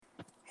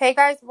Hey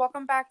guys,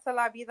 welcome back to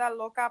La Vida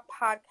Loca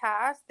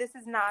podcast. This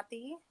is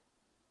Nati.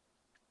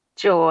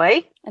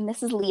 Joy. And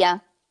this is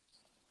Leah.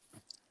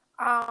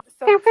 Um,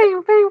 so Pew,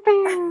 pew, pew,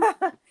 pew.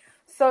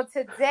 so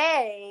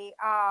today,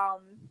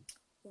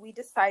 we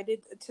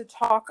decided to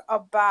talk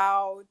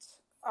about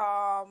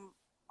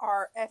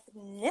our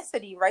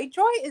ethnicity, right,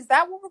 Joy? Is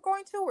that what we're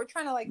going to? We're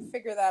trying to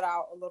figure that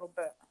out a little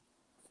bit.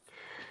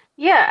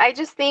 Yeah, I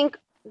just think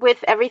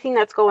with everything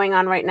that's going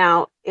on right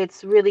now,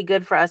 it's really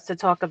good for us to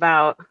talk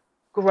about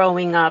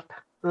growing up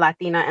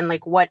Latina and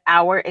like what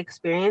our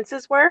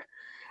experiences were,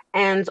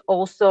 and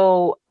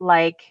also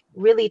like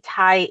really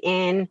tie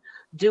in,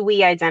 do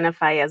we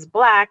identify as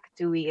Black?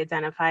 Do we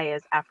identify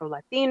as Afro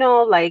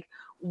Latino? Like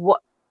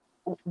what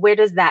where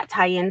does that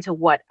tie into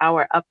what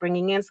our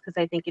upbringing is? Because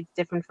I think it's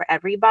different for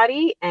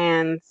everybody.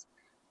 And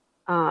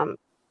um,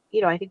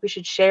 I think we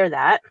should share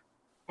that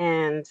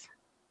and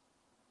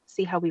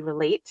see how we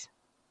relate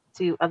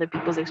to other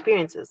people's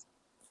experiences.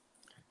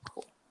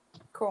 Cool.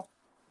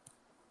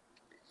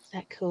 Is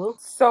that cool?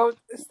 So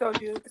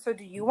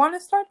do you want to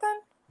start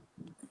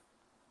then?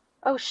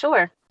 Oh,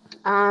 sure.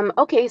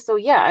 Okay, so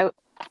yeah,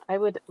 I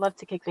would love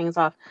to kick things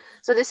off.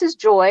 So this is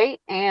Joy,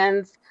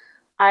 and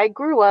I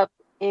grew up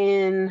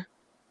in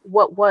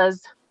what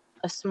was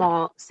a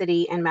small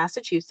city in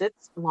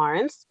Massachusetts,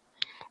 Lawrence,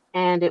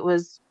 and it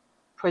was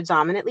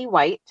predominantly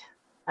white.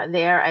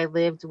 There, I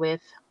lived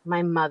with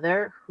my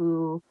mother,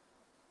 who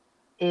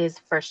is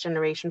first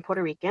generation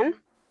Puerto Rican,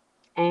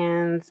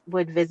 and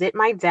would visit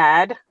my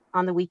dad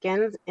on the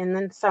weekends in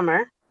the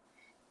summer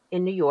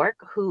in New York,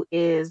 who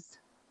is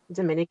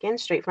Dominican,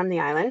 straight from the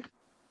island.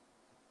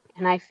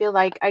 And I feel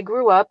like I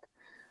grew up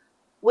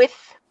with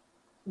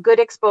good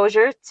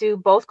exposure to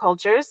both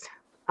cultures,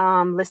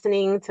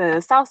 listening to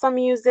salsa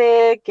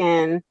music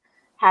and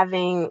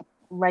having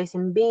rice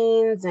and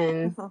beans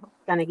and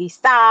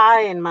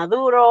caneguista and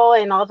maduro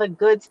and all the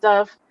good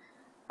stuff,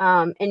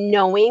 and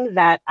knowing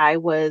that I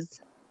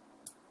was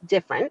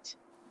different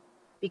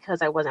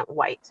because I wasn't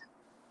white.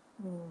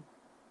 Mm.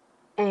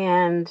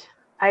 And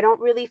I don't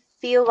really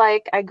feel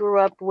like I grew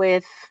up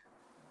with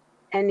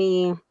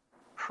any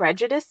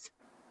prejudice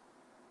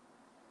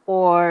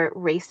or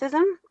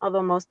racism,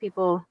 although most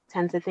people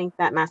tend to think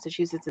that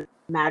Massachusetts is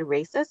mad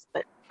racist,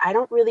 but I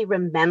don't really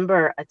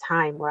remember a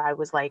time where I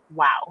was like,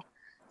 wow,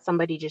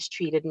 somebody just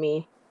treated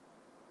me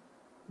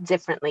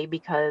differently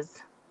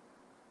because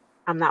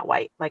I'm not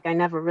white. Like, I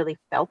never really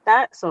felt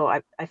that. So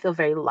I feel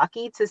very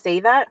lucky to say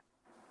that,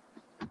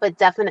 but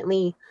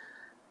definitely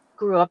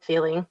grew up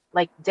feeling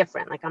like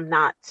different. Like, I'm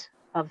not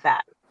of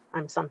that.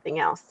 I'm something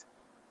else.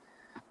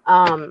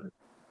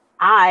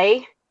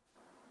 I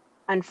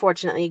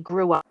unfortunately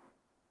grew up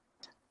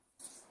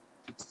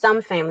with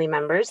some family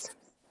members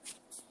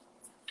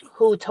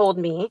who told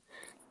me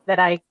that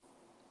I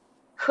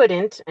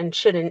couldn't and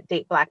shouldn't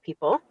date Black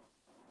people,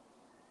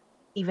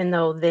 even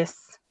though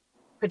this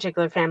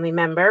particular family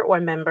member or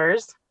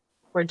members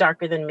were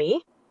darker than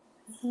me,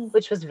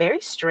 which was very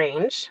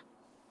strange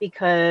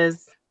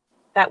because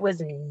that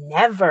was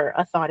never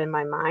a thought in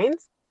my mind.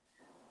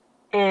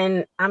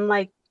 And I'm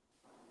like,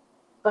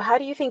 but how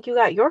do you think you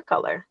got your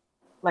color?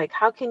 Like,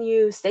 how can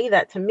you say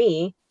that to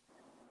me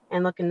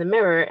and look in the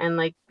mirror and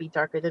like be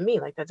darker than me?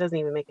 Like, that doesn't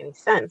even make any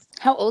sense.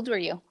 How old were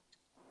you?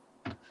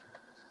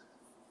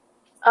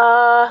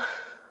 Uh,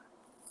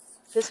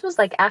 this was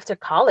like after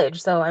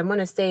college, so I want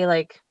to say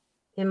like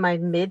in my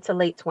mid to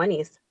late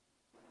 20s.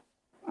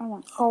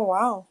 Oh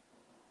wow.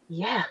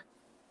 Yeah,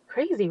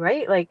 crazy,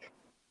 right? Like,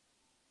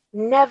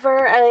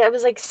 never, I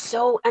was like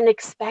so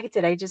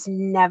unexpected. I just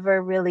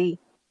never really.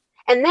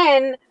 And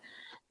then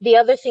the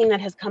other thing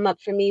that has come up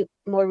for me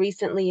more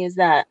recently is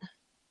that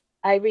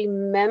I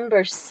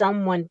remember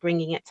someone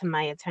bringing it to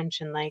my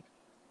attention, like,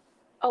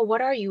 oh,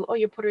 what are you? Oh,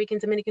 you're Puerto Rican,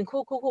 Dominican,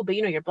 cool, cool, cool, but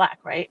you're Black,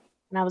 right?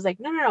 And I was like,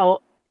 no, no, no.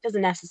 It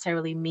doesn't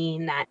necessarily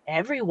mean that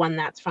everyone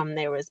that's from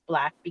there is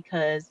Black,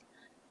 because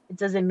it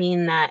doesn't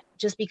mean that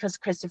just because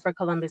Christopher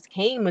Columbus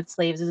came with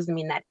slaves, it doesn't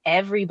mean that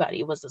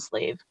everybody was a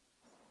slave.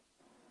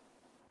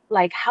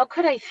 Like, how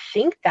could I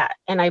think that?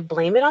 And I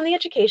blame it on the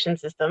education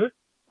system.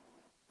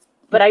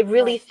 But I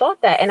really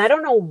thought that. And I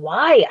don't know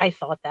why I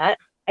thought that.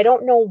 I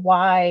don't know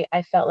why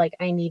I felt like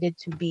I needed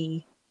to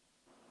be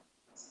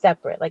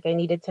separate. Like, I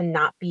needed to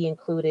not be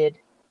included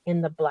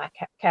in the Black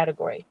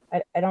category.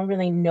 I don't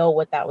really know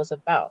what that was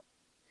about.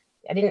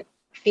 I didn't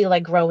feel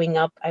like growing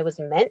up I was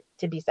meant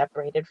to be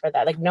separated for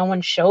that. Like, no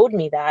one showed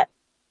me that.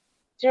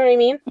 Do you know what I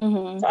mean?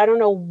 Mm-hmm. So I don't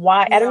know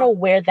why. Yeah. I don't know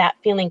where that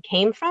feeling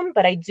came from,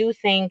 but I do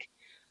think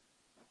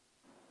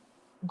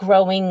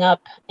growing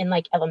up in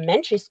like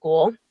elementary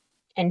school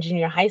and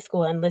junior high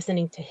school and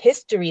listening to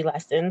history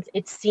lessons,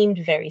 it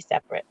seemed very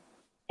separate.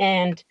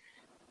 And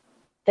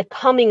the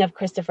coming of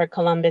Christopher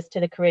Columbus to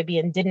the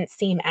Caribbean didn't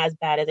seem as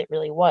bad as it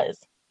really was.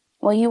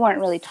 Well, you weren't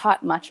really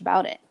taught much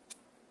about it.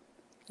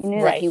 You knew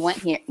that Right, he went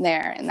here,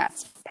 there, and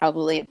that's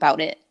probably about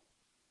it.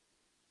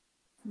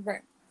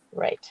 Right.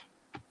 right.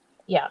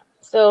 Yeah.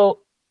 So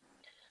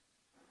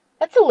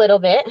that's a little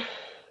bit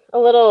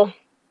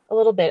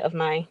of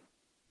my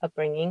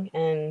upbringing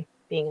and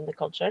being in the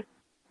culture.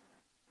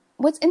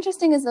 what's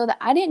interesting is though that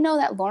I didn't know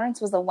that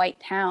Lawrence was a white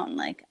town.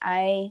 Like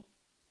I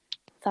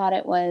thought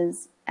it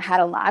had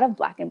a lot of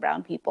black and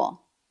brown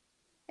people,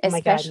 Oh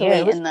my God, yeah,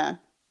 especially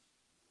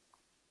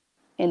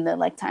in the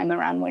like time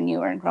around when you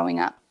were growing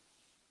up.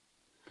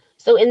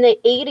 So in the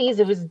 80s,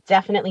 it was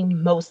definitely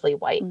mostly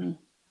white. Mm.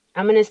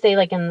 I'm going to say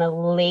like in the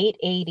late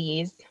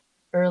 80s,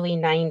 early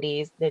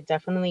 90s, there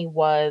definitely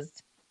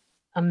was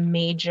a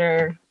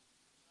major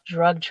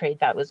drug trade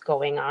that was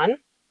going on.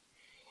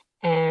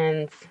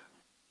 And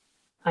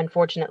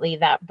unfortunately,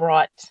 that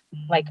brought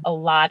like a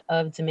lot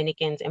of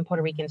Dominicans and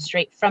Puerto Ricans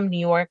straight from New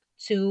York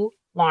to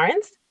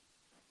Lawrence.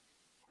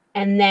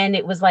 And then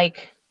it was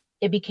like,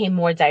 it became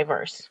more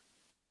diverse,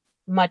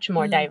 much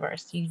more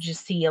diverse. You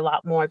just see a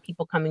lot more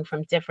people coming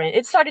from different,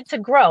 it started to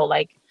grow.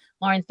 Like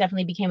Lawrence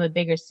definitely became a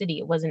bigger city.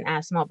 It wasn't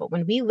as small, but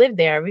when we lived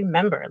there, I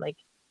remember like,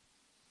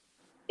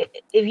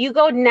 if you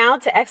go now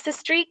to Exis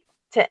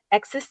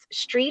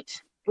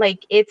Street,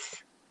 like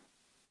it's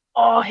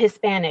all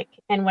Hispanic.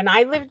 And when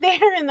I lived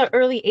there in the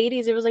early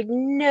 80s, it was like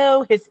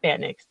no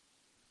Hispanics.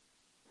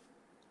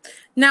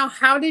 Now,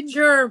 how did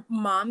your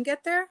mom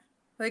get there?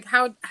 Like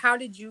how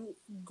did you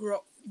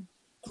grow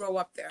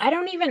up there? I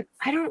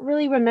don't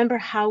really remember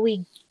how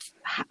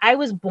I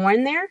was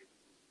born there,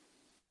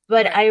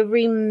 but Right. I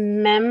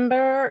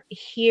remember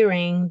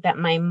hearing that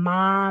my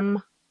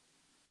mom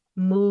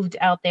moved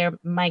out there.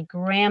 My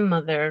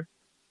grandmother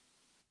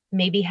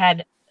maybe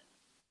had,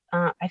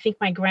 I think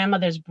my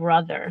grandmother's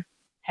brother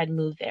had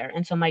moved there.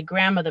 And so my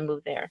grandmother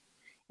moved there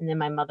and then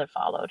my mother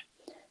followed.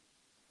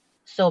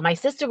 So my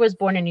sister was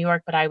born in New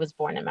York, but I was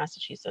born in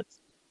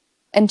Massachusetts.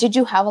 And did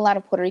you have a lot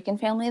of Puerto Rican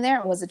family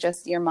there, or was it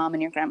just your mom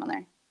and your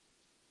grandmother?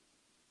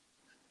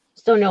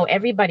 So no,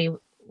 everybody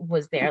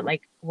was there.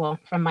 Like, well,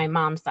 from my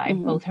mom's side,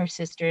 Mm-hmm. both her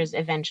sisters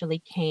eventually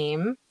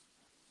came.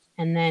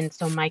 And then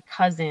so my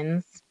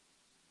cousins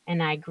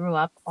and I grew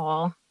up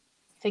all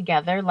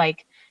together.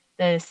 Like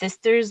the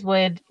sisters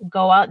would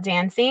go out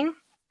dancing.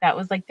 That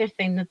was like their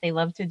thing that they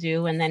loved to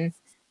do. And then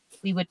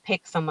we would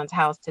pick someone's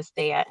house to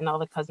stay at and all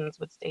the cousins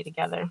would stay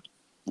together.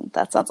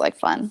 That sounds like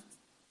fun.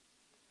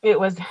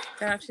 That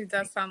actually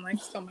does sound like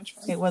so much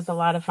fun. It was a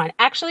lot of fun.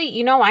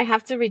 Actually, I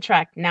have to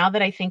retract. Now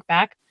that I think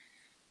back,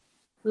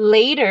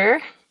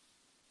 later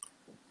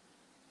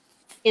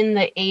in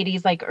the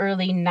 80s, like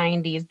early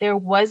 90s, there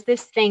was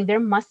this thing. There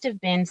must have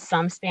been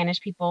some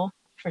Spanish people,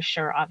 for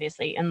sure,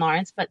 obviously, in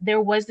Lawrence, but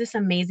there was this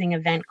amazing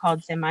event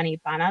called Semana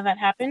Hispana that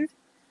happened.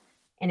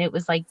 And it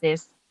was like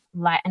this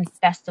Latin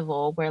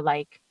festival where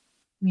like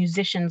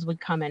musicians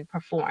would come and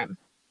perform.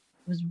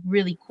 It was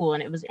really cool.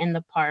 And it was in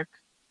the park.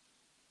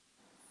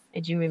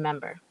 Did you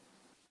remember?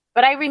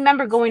 But I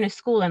remember going to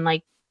school and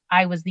like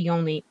I was the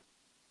only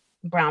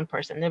brown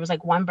person. There was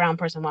like one brown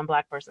person, one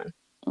black person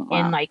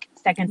in like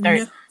second,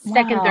 third,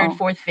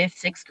 fourth, fifth,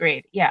 sixth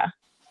grade. Yeah.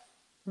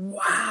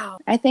 Wow.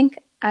 I think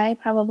I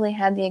probably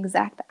had the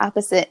exact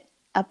opposite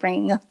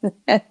upbringing of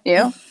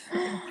you.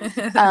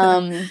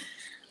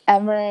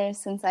 Ever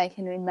since I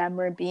can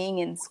remember being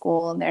in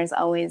school, there's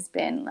always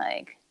been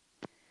like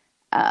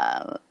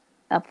a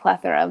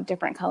plethora of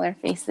different color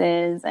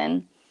faces,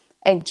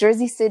 and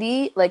Jersey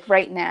City, like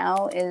right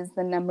now, is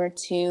the number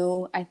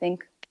two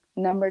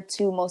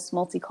most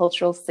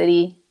multicultural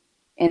city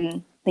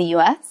in the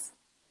U.S.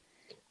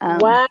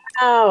 Wow.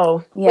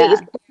 Yeah.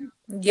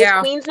 Wait, is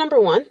Queens number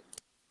one?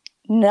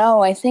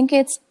 No, I think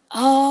it's,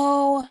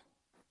 don't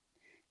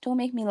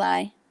make me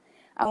lie.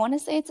 I want to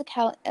say it's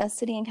a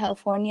city in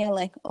California,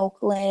 like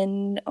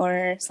Oakland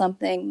or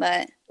something,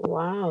 but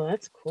wow,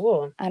 that's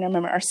cool. I don't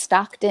remember, or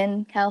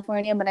Stockton,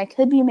 California, but I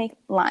could be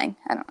lying.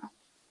 I don't know.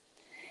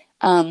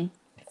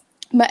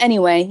 But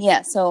anyway,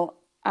 yeah. So,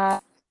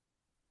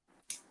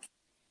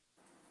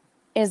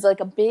 is like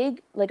a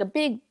big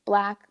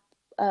black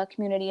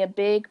community, a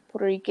big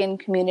Puerto Rican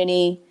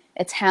community,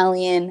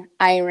 Italian,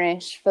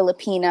 Irish,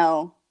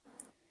 Filipino,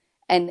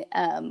 and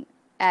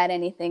add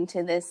anything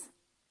to this,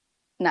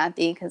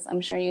 Nati, because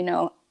I'm sure you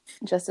know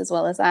just as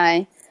well as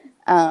I.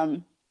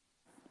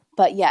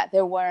 But yeah,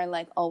 there were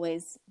like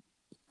always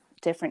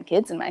different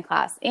kids in my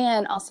class,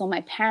 and also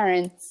my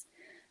parents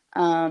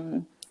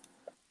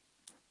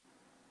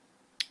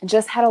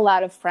just had a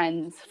lot of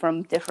friends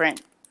from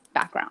different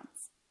backgrounds.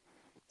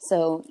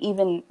 So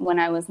even when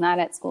I was not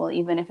at school,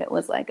 even if it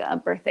was like a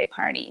birthday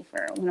party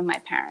for one of my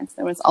parents,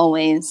 there was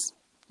always,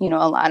 a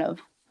lot of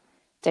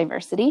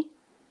diversity.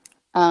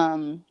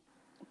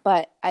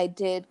 But I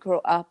did grow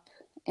up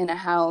in a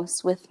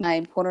house with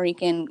my Puerto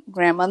Rican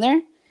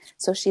grandmother.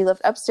 So she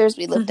lived upstairs,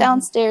 we lived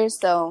downstairs.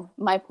 So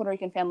my Puerto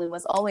Rican family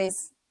was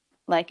always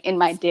like in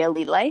my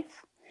daily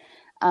life.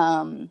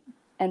 And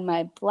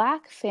my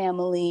black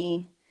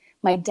family,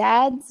 my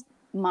dad's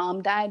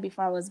mom died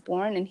before I was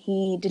born, and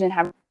he didn't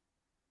have a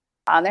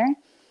father.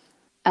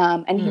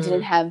 And he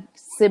didn't have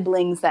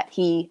siblings that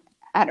he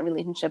had a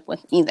relationship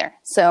with either.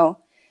 So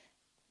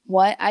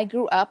what I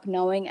grew up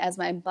knowing as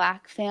my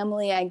black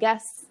family, I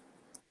guess,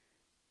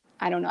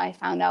 I don't know, I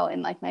found out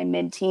in like my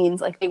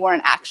mid-teens, like they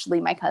weren't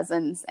actually my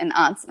cousins and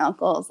aunts and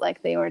uncles. Like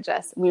we were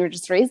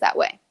just raised that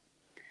way.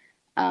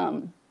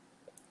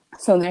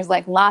 So there's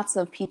like lots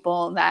of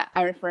people that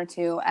I refer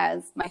to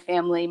as my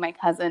family, my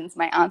cousins,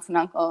 my aunts and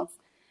uncles.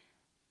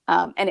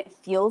 And it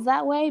feels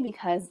that way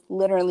because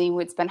literally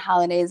we'd spend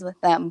holidays with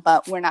them,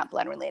 but we're not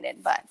blood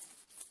related, but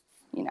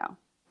you know,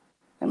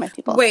 they're my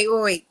people.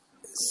 Wait.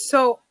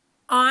 So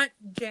Aunt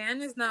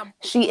Jan is not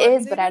She blood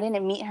is, but I related?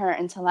 didn't meet her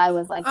until I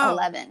was like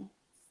 11.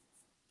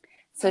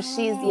 So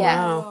she's,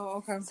 yeah.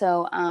 Oh, okay.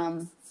 So,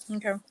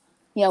 Okay.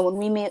 yeah, when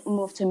we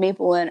moved to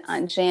Maplewood,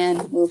 Aunt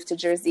Jan moved to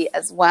Jersey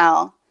as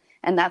well.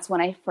 And that's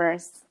when I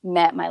first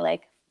met my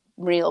like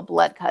real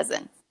blood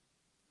cousin.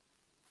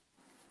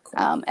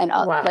 And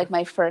Wow. like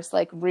my first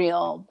like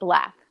real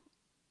Black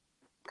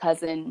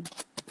cousin,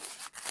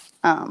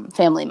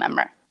 family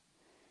member.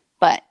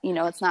 But, you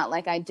know, it's not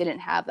like I didn't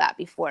have that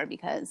before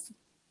because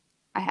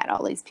I had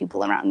all these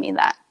people around me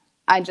that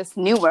I just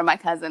knew were my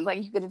cousins.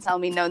 Like, you couldn't tell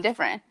me no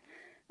different.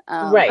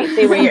 Right.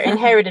 They were your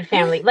inherited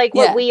family. Like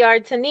what Yeah. we are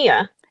to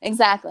Nia.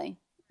 Exactly.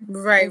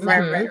 Right.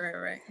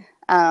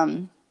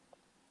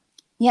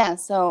 Yeah,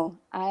 so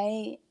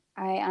I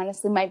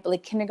honestly, my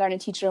like kindergarten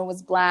teacher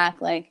was Black.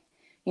 Like,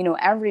 you know,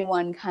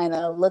 everyone kind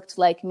of looked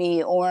like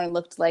me or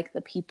looked like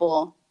the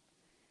people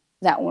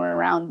that were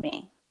around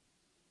me.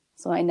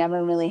 So I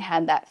never really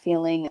had that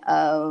feeling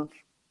of,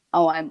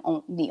 oh, I'm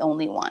the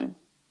only one.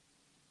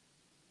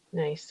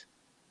 Nice.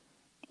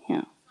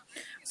 Yeah.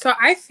 So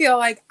I feel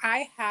like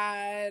I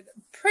had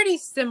pretty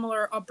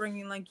similar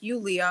upbringing like you,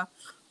 Leah.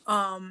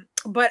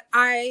 But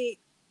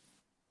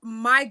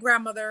my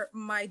grandmother,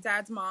 my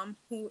dad's mom,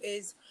 who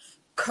is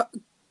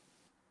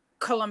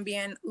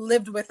Colombian,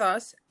 lived with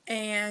us,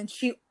 and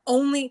she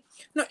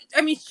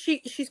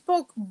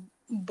spoke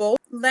both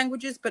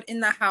languages, but in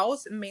the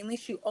house, mainly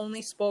she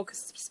only spoke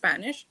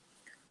Spanish.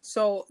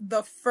 So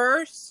the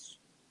first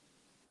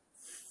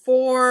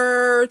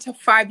 4 to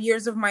 5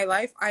 years of my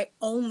life, I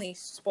only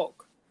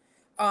spoke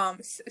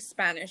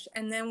Spanish.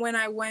 And then when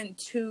I went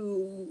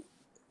to,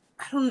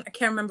 I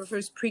can't remember if it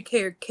was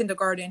pre-K or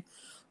kindergarten,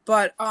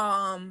 but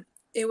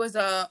it was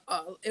a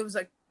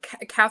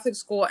Catholic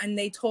school, and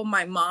they told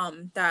my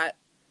mom that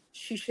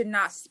she should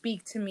not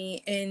speak to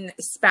me in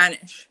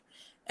Spanish.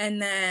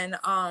 And then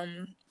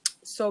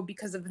so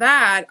because of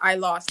that, I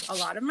lost a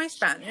lot of my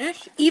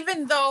Spanish,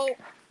 even though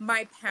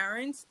my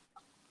parents,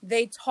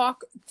 they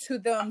talk to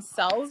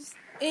themselves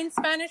in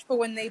Spanish, but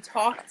when they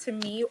talk to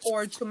me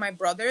or to my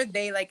brother,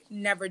 they like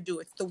never do.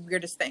 It's the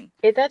weirdest thing.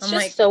 That's I'm just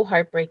like, so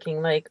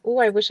heartbreaking. Like, oh,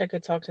 I wish I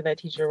could talk to that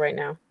teacher right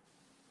now.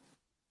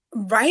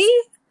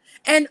 right?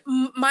 And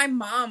my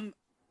mom,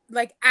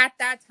 like at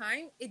that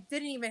time, it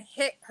didn't even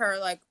hit her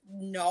like,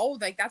 no,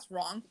 like that's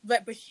wrong.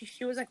 But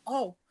she was like,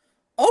 oh,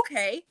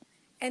 okay.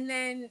 And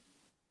then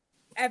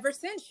ever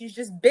since, she's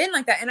just been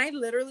like that. And I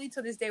literally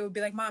to this day would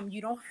be like, Mom,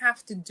 you don't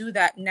have to do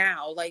that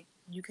now. Like,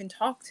 you can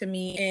talk to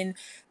me in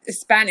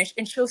Spanish.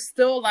 And she'll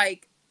still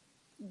like,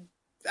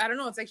 I don't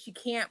know, it's like she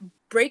can't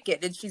break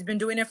it. And she's been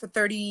doing it for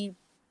 33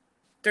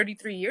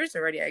 years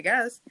already, I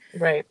guess.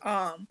 Right.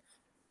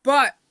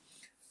 But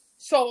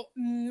so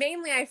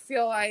mainly I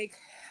feel like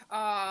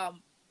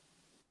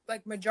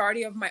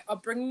majority of my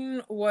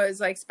upbringing was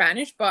like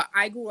Spanish, but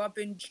I grew up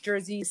in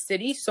Jersey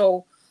City,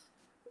 so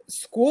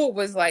school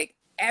was like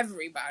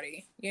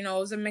everybody, you know,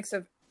 it was a mix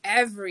of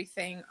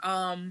everything.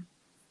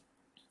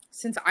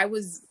 Since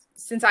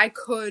I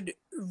could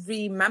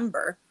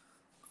remember.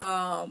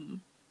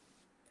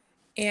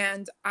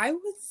 And I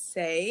would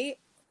say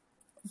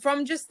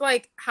from just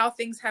like how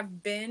things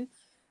have been,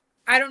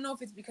 I don't know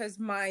if it's because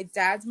my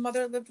dad's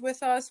mother lived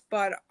with us,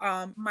 but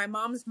my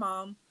mom's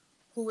mom,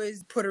 who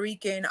is Puerto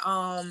Rican,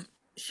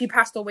 she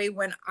passed away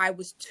when I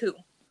was 2.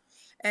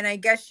 And I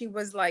guess she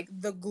was like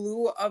the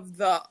glue of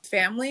the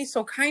family.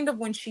 So kind of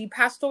when she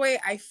passed away,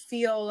 I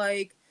feel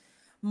like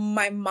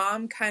my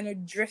mom kind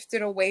of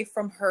drifted away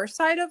from her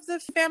side of the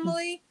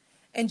family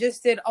and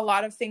just did a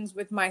lot of things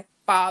with my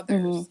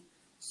father's. Mm-hmm.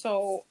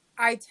 So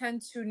I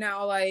tend to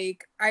now,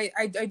 like,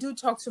 I do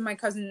talk to my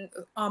cousin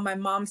on my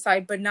mom's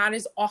side, but not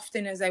as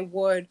often as I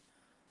would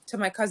to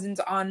my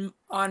cousins on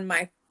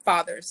my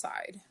father's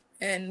side.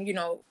 And, you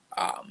know,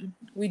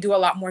 we do a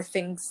lot more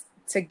things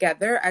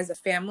together as a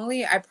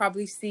family. I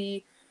probably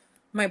see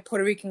my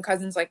Puerto Rican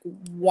cousins like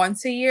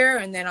once a year,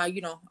 and then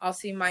I'll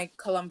see my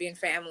Colombian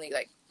family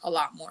like a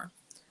lot more.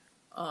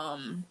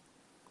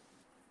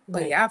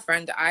 But yeah,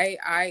 friend,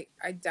 I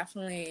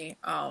definitely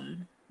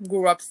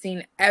grew up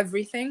seeing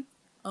everything.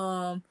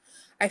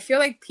 I feel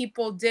like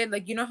people did,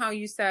 like, you know how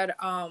you said,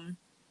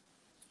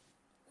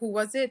 who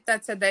was it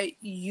that said that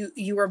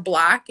you were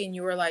Black and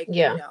you were like,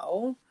 yeah.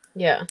 No.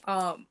 Yeah.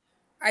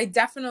 I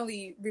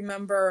definitely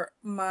remember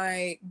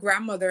my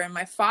grandmother and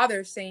my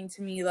father saying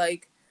to me,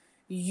 like,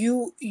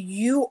 you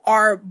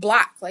are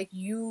Black, like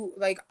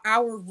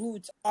our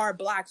roots are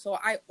Black. So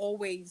I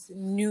always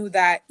knew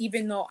that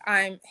even though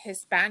I'm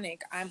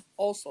Hispanic, I'm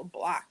also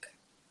Black.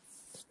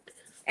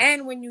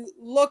 And when you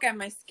look at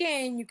my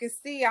skin, you can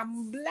see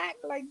I'm Black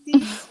like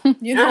this,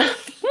 you know.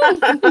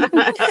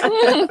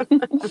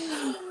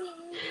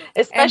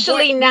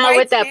 Especially now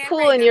with that pool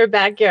right in your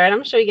backyard.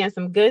 I'm sure you're getting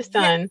some good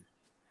sun. Yeah.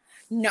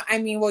 No, I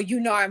mean, well, you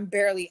know, I'm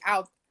barely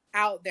out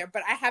out there,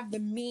 but I have the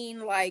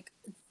mean like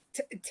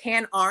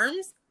tan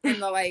arms and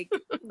the light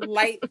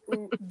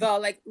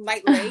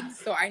legs,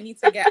 so I need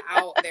to get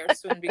out there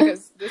soon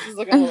because this is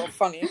looking a little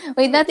funny.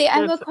 Wait, Nati, I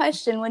have a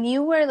question. When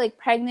you were like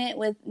pregnant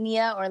with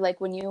Nia, or like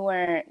when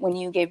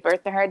you gave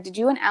birth to her, did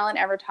you and Alan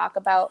ever talk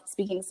about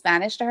speaking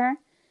Spanish to her?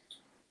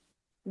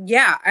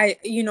 Yeah,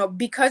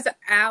 because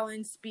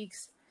Alan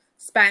speaks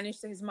Spanish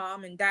to his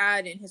mom and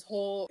dad and his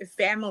whole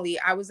family,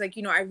 I was like,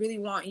 I really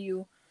want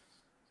you,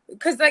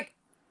 because like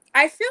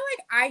I feel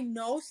like I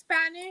know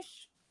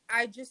Spanish.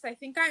 I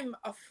think I'm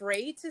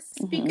afraid to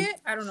speak it.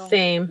 I don't know.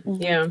 Same.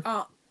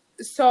 Yeah.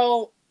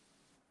 So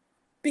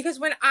because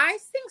when I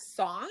sing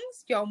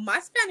songs, my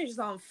Spanish is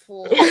on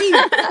full. It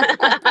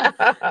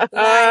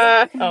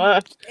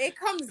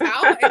comes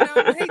out and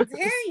I'm like,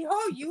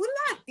 damn, you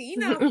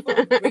Latina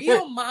for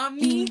real,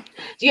 mommy.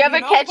 Do you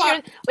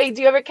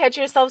ever catch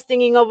yourself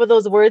singing over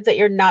those words that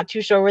you're not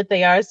too sure what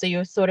they are? So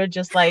you sort of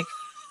just like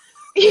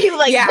you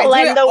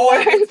blend the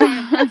words.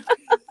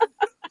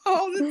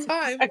 All the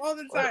time.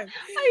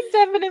 I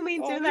definitely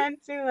do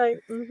that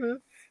too.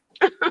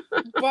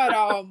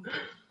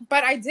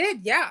 But I did,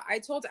 yeah. I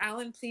told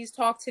Alan, please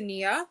talk to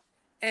Nia,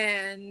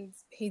 and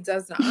he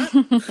does not.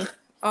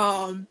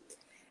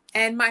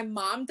 And my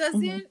mom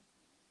doesn't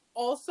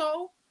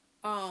also.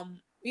 She'll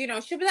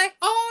be like,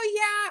 oh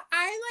yeah,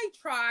 I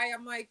try.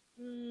 I'm like,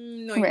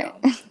 no, you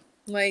don't.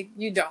 Like,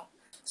 you don't.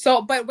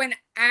 So, but when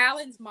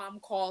Alan's mom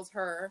calls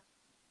her,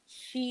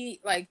 she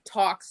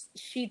talks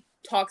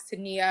to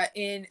Nia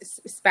in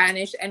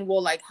Spanish and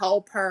will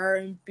help her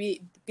and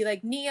be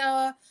like,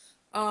 Nia,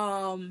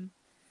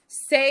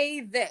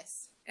 say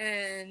this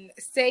and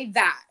say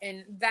that,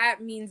 and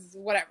that means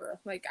whatever.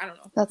 I don't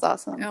know. That's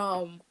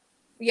awesome.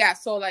 Yeah,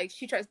 so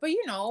she tries, but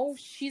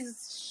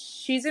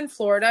she's in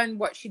Florida,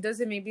 and she does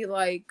it maybe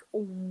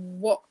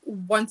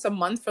once a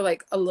month for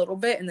a little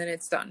bit, and then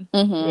it's done.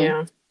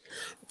 Yeah.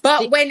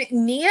 But when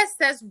Nia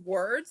says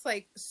words,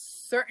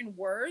 certain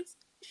words,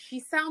 she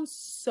sounds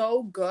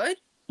so good.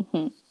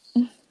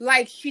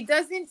 She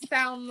doesn't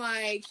sound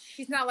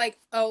she's not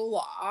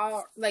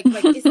oh,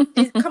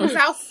 it comes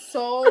out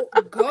so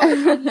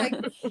good.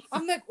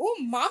 I'm like, oh,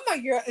 mama,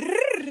 you're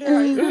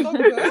so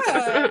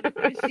good.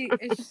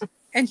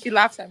 And she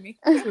laughs at me.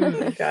 Oh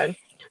my God.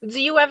 Do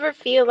you ever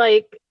feel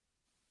like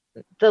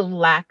the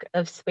lack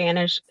of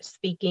Spanish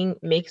speaking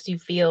makes you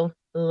feel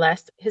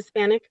less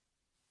Hispanic?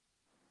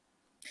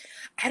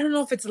 I don't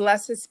know if it's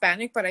less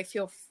Hispanic, but I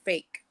feel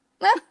fake.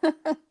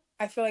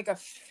 I feel like a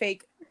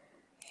fake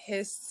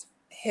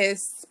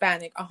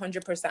Hispanic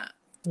 100%.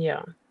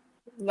 Yeah.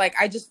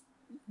 I just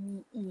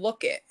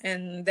look it,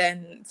 and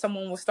then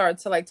someone will start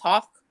to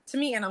talk to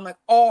me, and I'm like,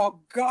 oh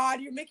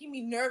God, you're making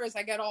me nervous.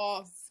 I get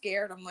all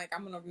scared. I'm like,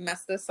 I'm gonna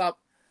mess this up.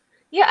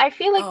 Yeah, I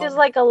feel like there's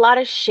a lot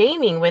of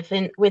shaming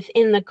within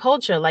the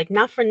culture.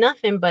 Not for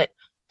nothing, but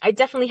I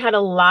definitely had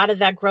a lot of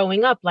that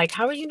growing up.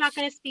 How are you not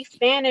going to speak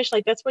Spanish?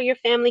 That's where your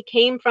family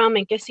came from,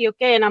 and que si o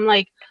que. And I'm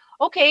like,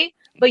 okay,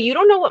 but you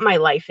don't know what my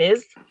life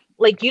is.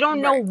 You don't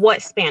know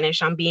what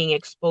Spanish I'm being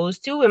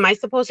exposed to. Am I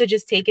supposed to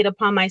just take it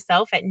upon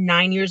myself at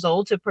 9 years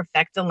old to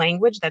perfect a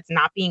language that's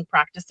not being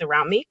practiced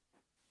around me?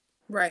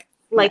 Right.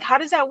 How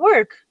does that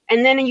work?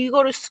 And then you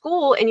go to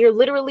school and you're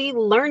literally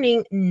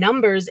learning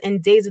numbers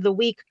and days of the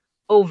week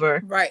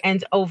over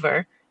and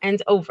over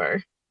and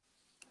over.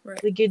 Right.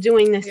 You're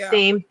doing the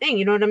same thing.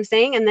 You know what I'm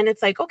saying? And then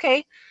it's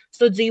okay,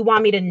 so do you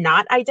want me to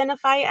not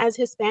identify as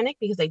Hispanic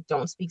because I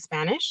don't speak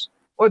Spanish?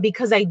 Or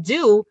because I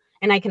do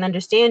and I can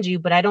understand you,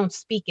 but I don't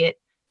speak it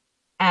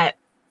at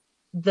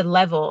the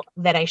level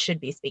that I should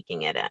be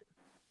speaking it at?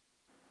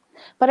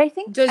 But I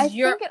think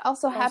it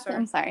also happens.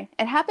 I'm sorry.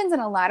 It happens in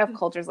a lot of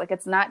cultures.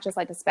 It's not just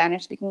a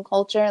Spanish speaking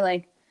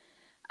culture.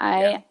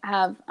 I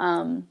have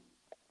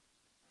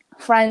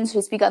friends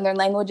who speak other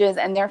languages,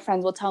 and their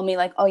friends will tell me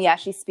oh yeah,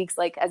 she speaks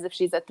as if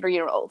she's a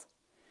 3-year-old.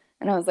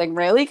 And I was like,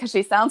 really? Because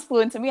she sounds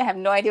fluent to me. I have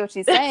no idea what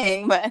she's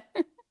saying, but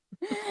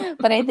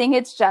I think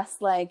it's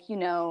just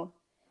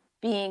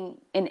being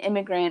an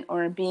immigrant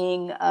or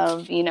being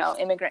of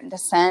immigrant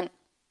descent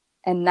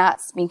and not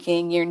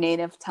speaking your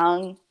native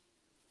tongue.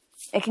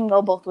 It can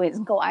go both ways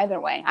and go either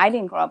way. I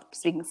didn't grow up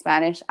speaking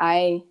Spanish.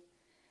 I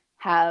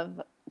have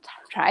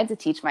tried to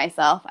teach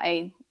myself.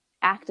 I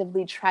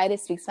actively try to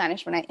speak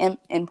Spanish when I am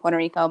in Puerto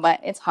Rico, but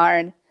it's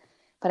hard.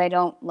 But I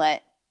don't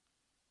let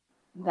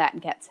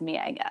that get to me,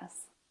 I guess.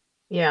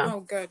 Yeah.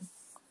 Oh, good.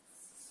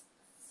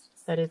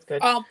 That is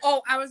good. I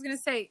was gonna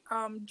say,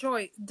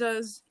 Joy,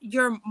 does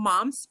your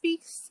mom speak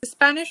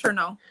Spanish or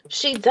no?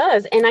 She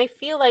does, and I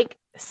feel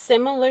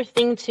similar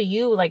thing to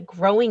you.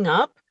 Growing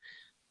up,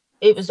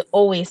 it was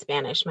always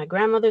Spanish. My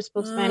grandmother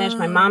spoke Spanish.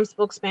 My mom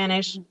spoke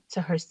Spanish.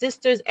 To her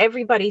sisters,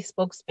 everybody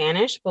spoke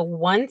Spanish. But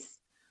once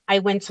I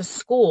went to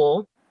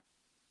school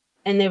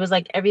and there was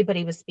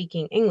everybody was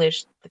speaking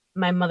English,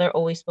 my mother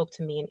always spoke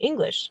to me in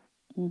English.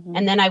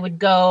 And then I would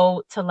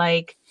go to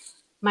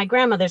my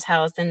grandmother's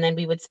house, and then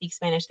we would speak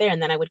Spanish there.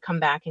 And then I would come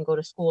back and go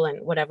to school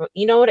and whatever,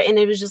 and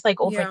it was just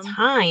over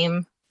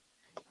time,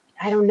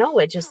 I don't know.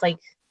 It just I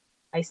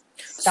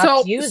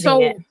stopped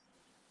using it.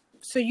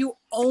 So you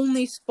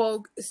only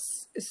spoke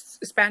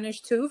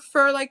Spanish too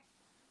for like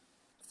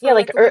Yeah,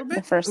 like a little The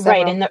bit? first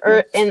right several. in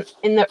the Yeah.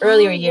 in the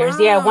earlier Oh years.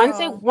 Yeah,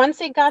 wow. once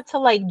it got to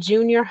like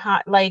junior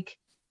high, like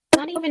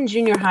not even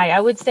junior high, I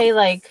would say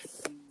like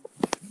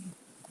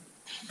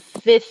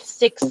fifth,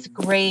 sixth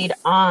grade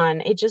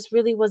on, it just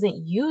really wasn't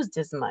used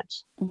as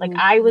much. Like Mm-hmm.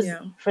 I was Yeah.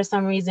 for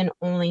some reason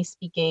only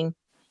speaking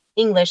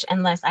English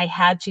unless I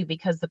had to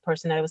because the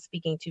person I was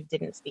speaking to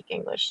didn't speak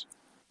English,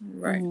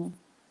 Right. Mm-hmm.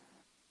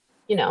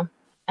 you know.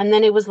 And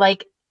then it was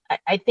like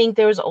I think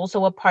there was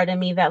also a part of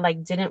me that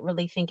like didn't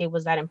really think it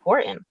was that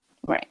important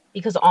Right.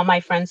 because all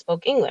my friends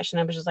spoke English and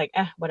I was just like,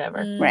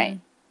 whatever. Right.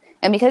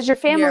 And because your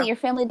Yeah.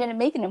 family didn't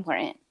make it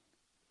important.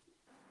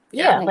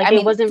 Yeah. Yeah, Like, like I it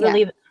mean, wasn't yeah.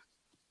 really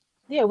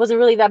yeah, it wasn't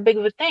really that big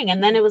of a thing.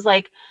 And then it was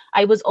like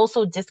I was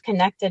also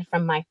disconnected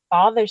from my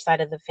father's side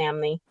of the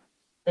family,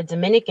 the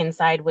Dominican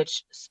side,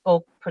 which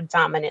spoke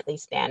predominantly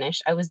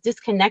Spanish. I was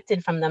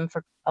disconnected from them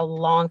for a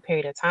long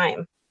period of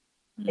time,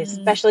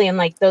 especially in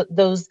like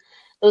those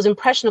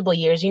impressionable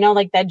years,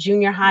 like that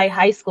junior high, Yeah.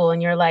 high school,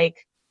 and you're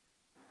like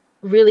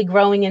really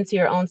growing into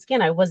your own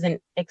skin. I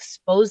wasn't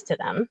exposed to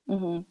them.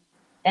 Mm-hmm.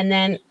 And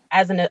then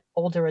as an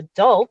older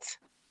adult,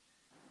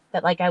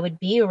 that like I would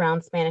be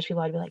around Spanish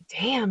people, I'd be like,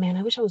 damn, man,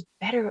 I wish I was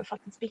better at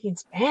fucking speaking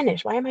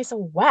Spanish. Why am I so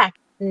whack?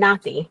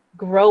 Nati,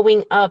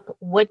 growing up,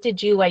 what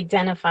did you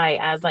identify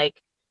as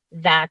like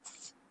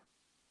that's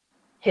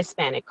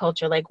Hispanic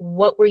culture? Like,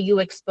 what were you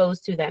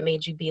exposed to that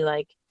made you be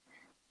like,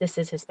 this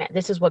is Hispanic?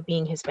 This is what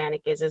being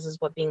Hispanic is. This is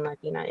what being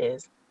Latina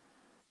is.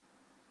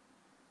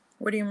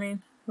 What do you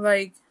mean?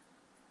 Like,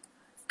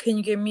 can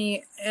you give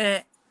me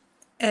an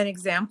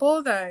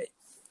example that?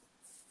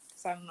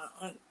 'Cause I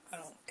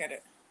don't get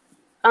it.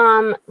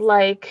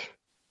 Like,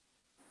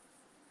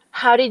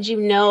 how did you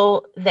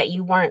know that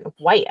you weren't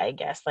white? I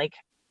guess like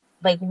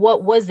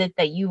what was it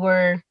that you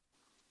were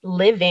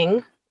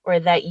living or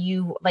that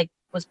you like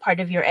was part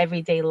of your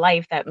everyday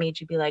life that made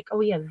you be like,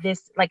 oh yeah,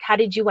 this, like, how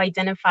did you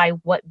identify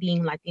what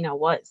being Latina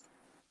was?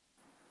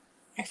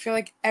 I feel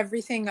like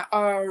everything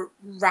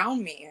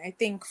around me. I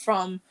think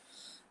from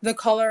the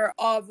color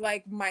of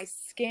like my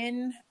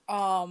skin,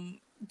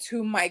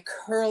 to my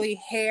curly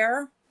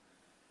hair,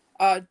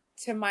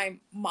 to my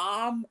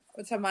mom,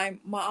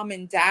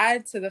 and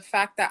dad, to the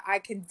fact that I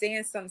can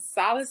dance some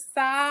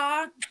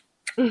salsa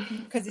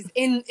because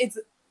it's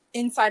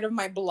inside of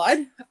my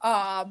blood.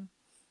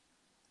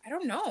 I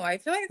don't know. I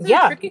feel like it's a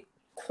Yeah, tricky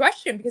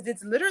question because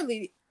it's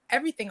literally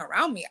everything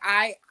around me.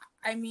 I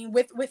mean,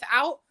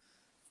 without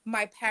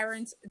my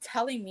parents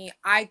telling me,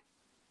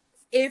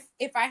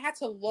 if I had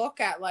to look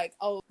at like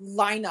a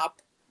lineup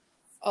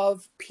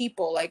of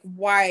people, like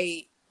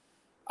white,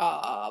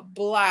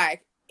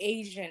 black,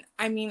 Asian,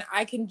 I mean,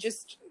 I can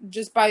just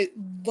by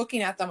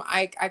looking at them,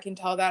 I can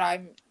tell that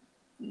I'm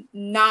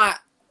not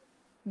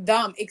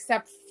them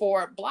except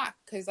for black,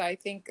 because I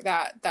think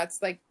that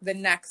that's like the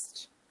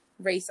next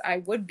race I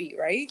would be,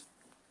 right?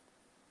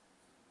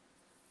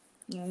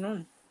 I don't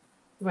know.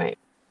 right.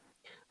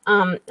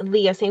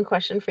 Leah, same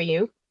question for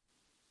you.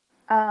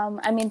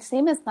 I mean,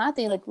 same as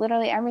Nati, like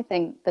literally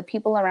everything. The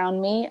people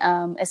around me,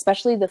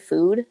 especially the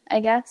food, I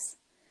guess.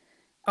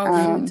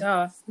 Oh shoot,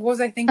 duh. What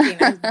was I thinking?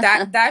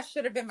 That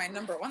should have been my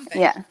number one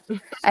thing. Yeah.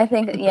 I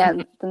think, yeah,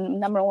 the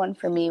number one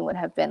for me would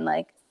have been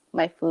like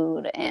my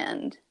food,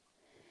 and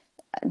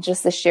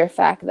just the sheer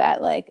fact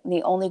that like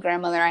the only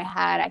grandmother I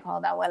had, I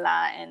called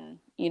abuela, and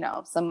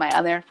some of my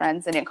other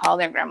friends didn't call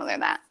their grandmother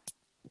that.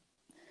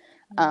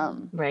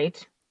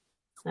 Right.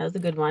 That was a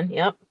good one.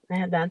 Yep, I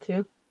had that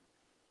too.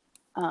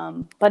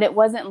 But it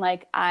wasn't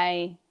like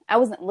I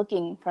wasn't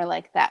looking for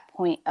like that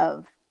point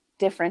of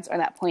difference or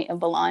that point of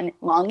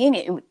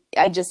belonging.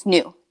 I just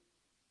knew.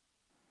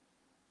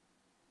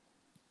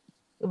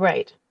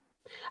 Right.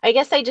 I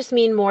guess I just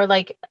mean more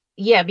like,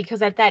 yeah,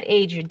 because at that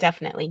age, you're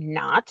definitely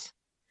not.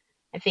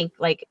 I think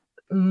like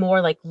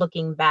more like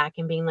looking back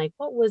and being like,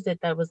 what was it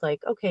that was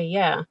like, okay,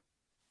 yeah,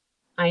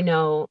 I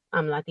know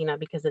I'm Latina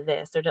because of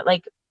this, or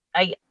like,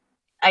 I,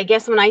 I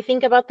guess when I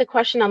think about the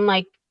question, I'm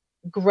like,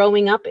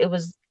 growing up, it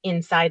was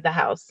inside the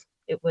house.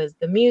 It was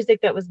the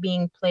music that was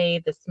being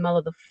played, the smell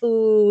of the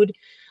food,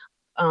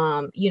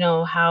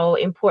 how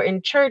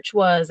important church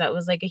was. That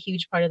was like a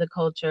huge part of the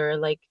culture.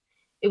 Like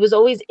it was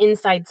always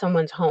inside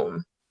someone's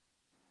home.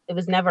 It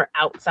was never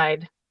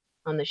outside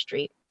on the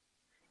street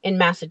in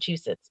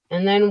Massachusetts.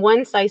 And then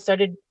once I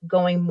started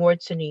going more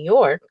to New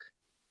York,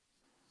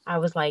 I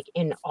was like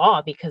in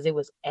awe because it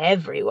was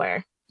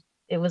everywhere.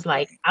 It was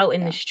like out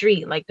in the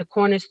street, like the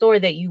corner store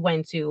that you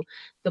went to,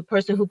 the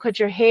person who cut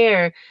your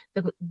hair,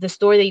 the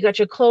store that you got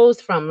your clothes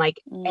from, like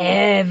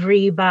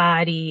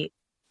everybody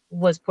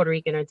was Puerto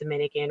Rican or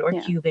Dominican or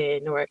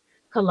Cuban or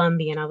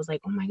Colombian. I was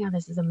like, oh my God,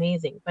 this is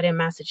amazing. But in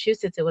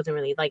Massachusetts, it wasn't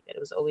really like that. It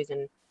was always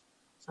in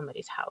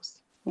somebody's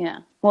house. Yeah.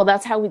 Well,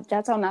 that's how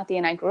Nati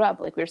and I grew up.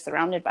 Like we were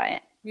surrounded by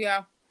it.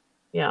 Yeah.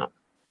 Yeah.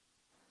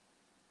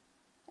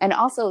 And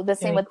also the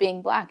same with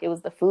being black. It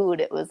was the food.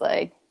 It was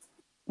like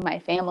my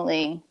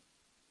family.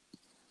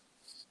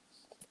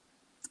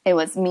 It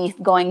was me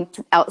going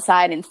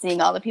outside and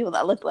seeing all the people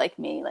that looked like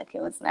me. Like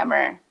it was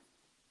never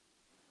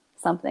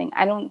something.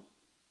 I want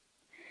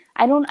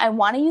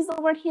to use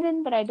the word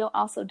hidden, but I don't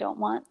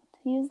want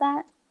to use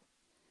that.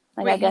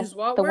 Like, Wait, I guess use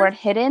what the word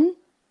hidden.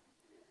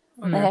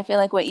 Okay. Like, I feel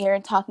like what you're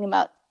talking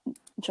about,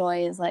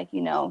 Joy, is like,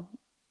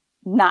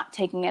 not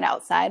taking it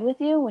outside with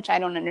you, which I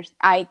don't understand.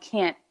 I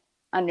can't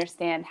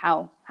understand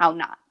how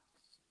not.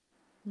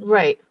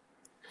 Right.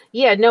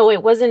 Yeah, no,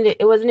 it wasn't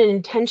an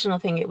intentional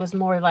thing. It was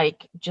more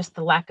like just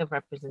the lack of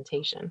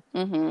representation.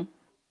 Mm-hmm.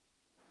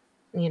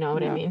 You know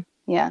what I Yeah. mean?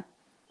 Yeah.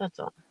 That's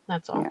all.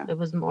 That's all. Yeah. It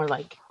was more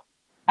like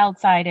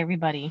outside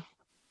everybody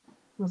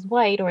was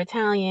white or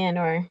Italian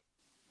or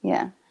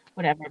Yeah.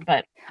 whatever.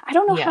 But I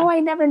don't know yeah. how I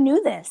never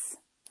knew this.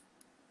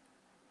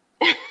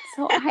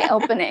 So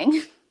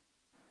eye-opening.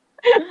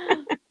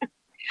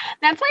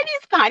 That's why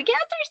these podcasts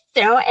are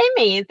so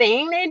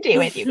amazing to do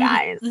with you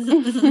guys.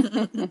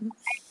 Love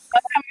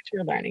how much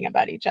we're learning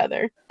about each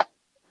other.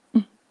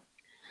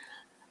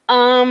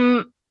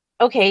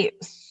 Okay,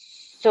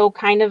 so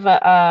kind of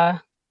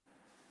a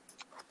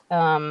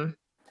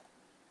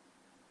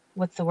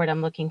what's the word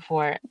I'm looking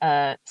for?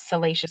 A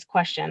salacious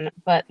question,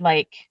 but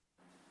like,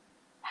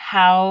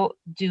 how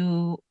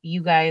do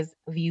you guys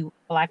view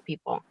Black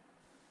people?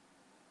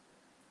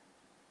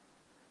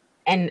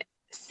 And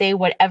say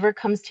whatever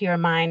comes to your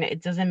mind.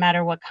 It doesn't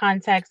matter what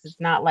context. It's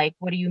not like,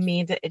 what do you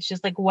mean? It's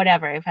just like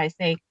whatever. If I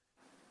say,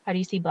 how do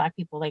you see Black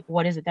people? Like,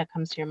 what is it that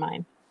comes to your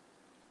mind?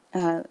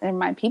 They're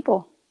my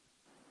people.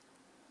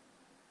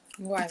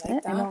 Why That's like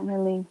it. I that? don't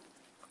really,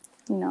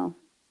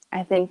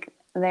 I think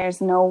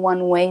there's no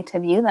one way to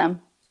view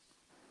them.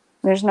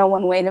 There's no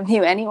one way to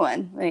view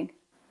anyone. Like,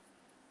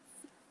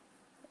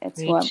 it's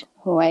Reach.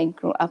 who I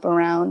grew up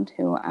around,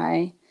 who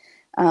I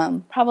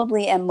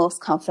probably am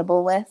most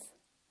comfortable with.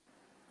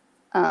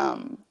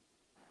 But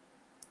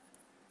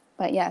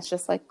yeah, it's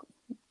just like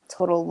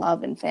total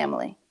love and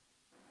family.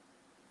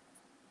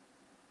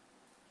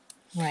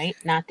 Right,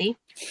 Nati?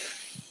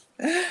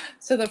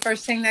 So the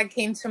first thing that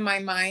came to my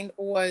mind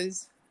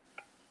was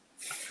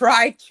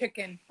fried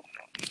chicken.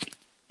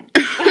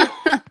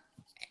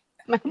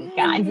 My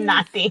God,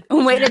 Nati.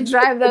 Way to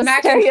drive those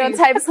Mac and cheese.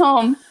 stereotypes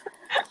home.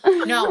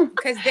 No,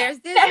 because there's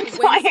this That's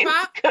why wing it's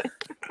spot. good.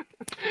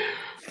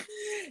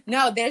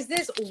 No, there's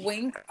this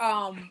wing,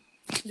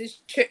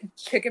 this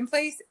chicken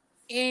place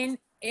in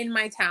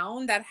my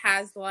town that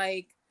has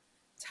like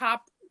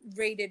top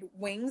rated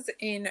wings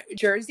in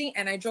Jersey,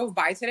 and I drove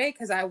by today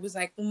because I was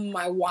like,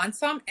 I want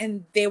some,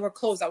 and they were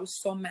closed. I was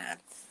so mad.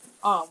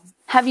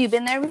 Have you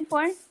been there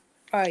before?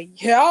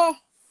 Yeah.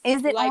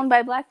 Is it Like- owned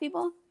by Black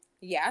people?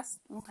 Yes.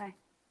 Okay.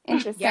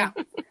 Interesting. Yeah.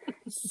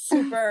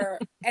 Super.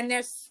 And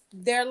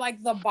they're like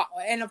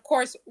and of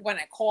course when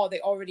I call they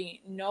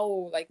already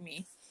know like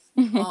me.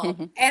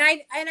 And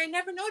I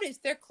never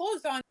noticed they're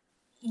closed on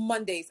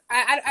Mondays.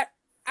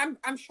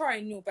 I'm sure I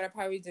knew, but I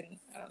probably didn't.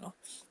 I don't know.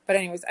 But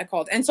anyways, I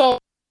called, and so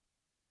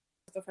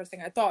that's the first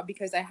thing I thought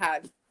because I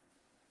had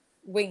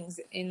wings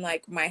in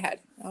like my head.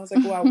 I was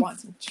like, "Oh, I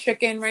want some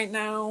chicken right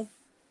now."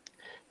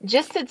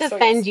 Just to So,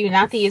 defend yes. you,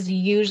 Nati is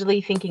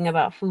usually thinking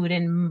about food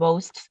in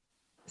most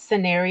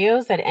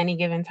scenarios at any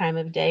given time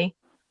of day.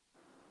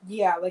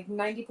 Yeah, like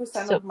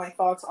 90% So- of my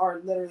thoughts are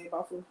literally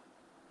about food.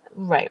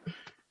 Right.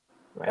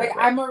 Like Right.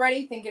 I'm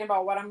already thinking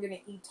about what I'm gonna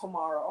eat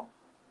tomorrow.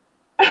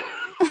 Right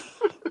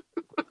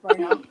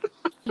now.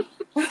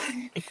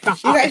 You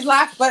guys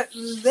laugh, but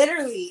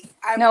literally,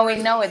 No, we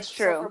know it's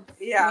true.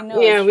 Yeah,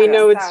 We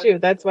know it's sad. true.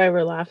 That's why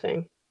we're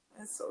laughing.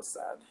 It's so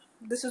sad.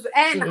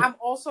 And Mhm. I'm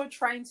also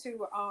trying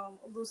to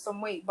lose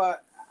some weight,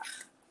 but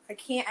I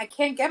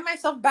can't get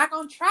myself back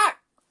on track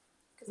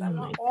because I Oh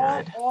want my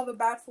God. all the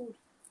bad food.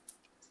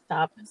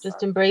 Stop. I'm Just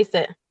sorry. embrace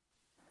it.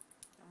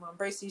 I'm gonna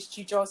embrace these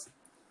chichos.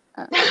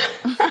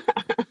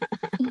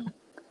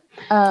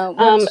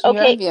 What's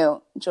okay. your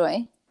view,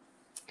 Joy?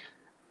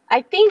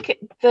 I think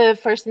the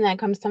first thing that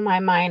comes to my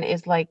mind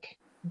is like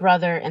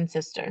brother and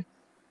sister.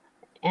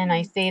 And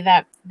I say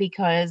that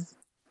because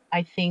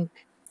I think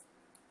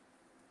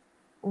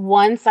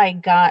once I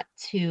got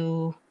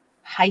to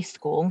high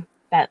school,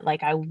 that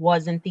like I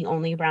wasn't the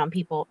only brown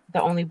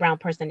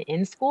person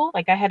in school.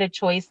 Like I had a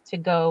choice to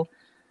go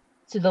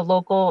to the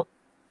local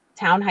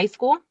town high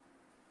school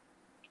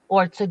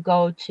or to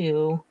go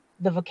to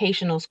the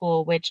vocational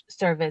school, which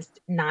serviced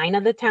 9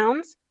 of the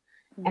towns.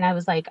 And I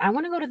was like, I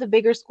want to go to the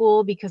bigger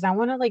school because I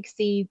want to like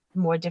see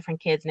more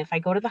different kids. And if I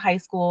go to the high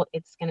school,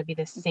 it's going to be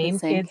the same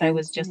kids I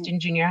was just in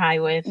junior high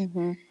with.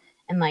 Mm-hmm.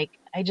 And like,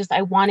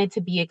 I wanted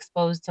to be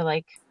exposed to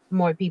like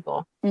more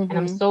people. Mm-hmm. And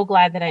I'm so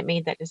glad that I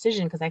made that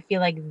decision because I feel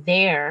like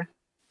there,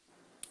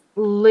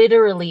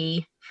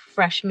 literally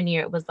freshman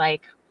year, it was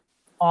like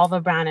all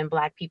the brown and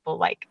black people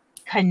like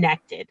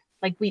connected.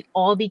 Like we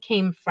all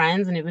became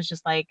friends and it was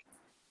just like,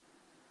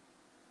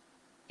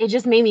 it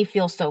just made me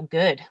feel so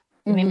good.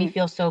 It made me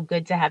feel so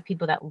good to have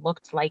people that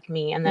looked like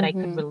me and that I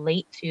could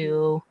relate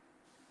to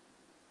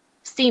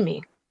see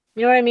me.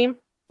 You know what I mean?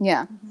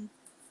 Yeah.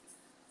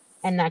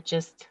 And that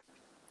just,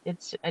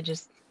 I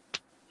just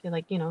feel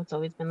like, it's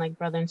always been like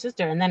brother and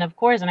sister. And then, of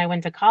course, when I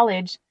went to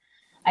college,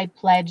 I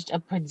pledged a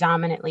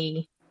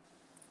predominantly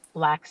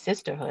Black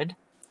sisterhood.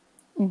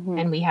 Mm-hmm.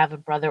 And we have a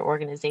brother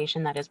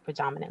organization that is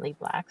predominantly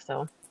Black.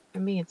 So for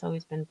me, it's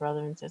always been brother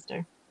and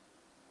sister.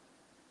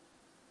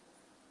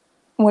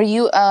 Were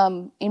you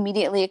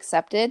immediately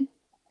accepted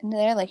into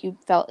there? Like you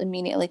felt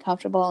immediately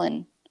comfortable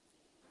and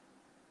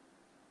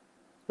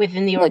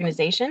Within the like,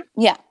 organization?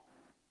 yeah,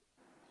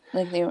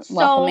 like they were So,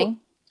 welcoming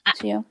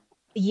to you?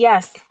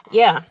 yes,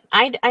 yeah.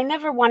 I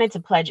never wanted to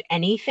pledge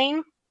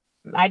anything.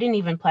 I didn't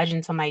even pledge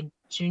until my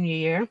junior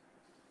year.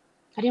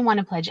 I didn't want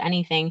to pledge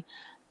anything,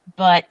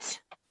 but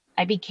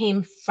I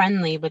became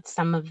friendly with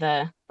some of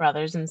the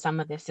brothers and some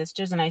of the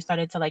sisters, and I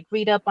started to like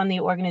read up on the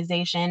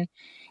organization,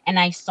 and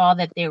I saw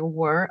that there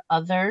were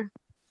other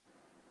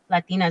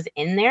Latinas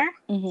in there.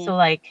 Mm-hmm. So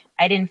like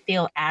I didn't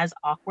feel as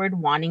awkward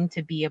wanting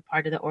to be a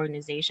part of the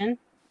organization.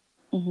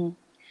 Mm-hmm.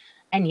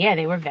 And yeah,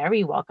 they were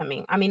very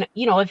welcoming. I mean,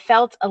 you know, it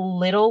felt a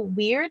little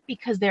weird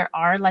because there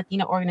are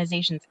Latina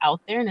organizations out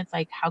there, and it's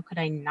like, how could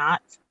I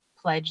not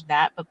pledge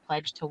that, but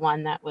pledge to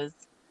one that was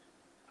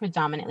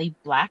predominantly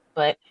Black?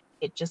 But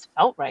it just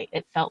felt right.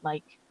 It felt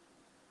like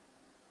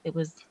it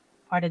was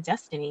part of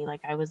destiny.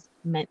 Like I was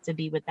meant to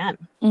be with them.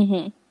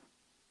 Mm-hmm.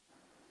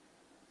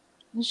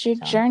 What's your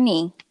So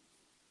journey?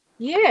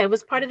 yeah, it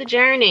was part of the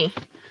journey.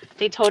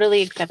 They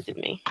totally accepted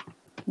me.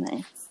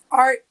 Nice.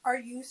 Are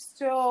you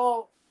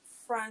still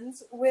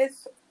friends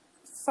with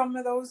some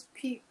of those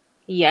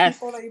Yes.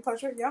 people that you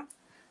pledged with? Yeah.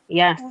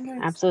 Yes, Oh, nice.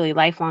 absolutely.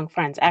 Lifelong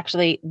friends.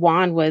 Actually,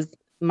 Juan was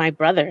my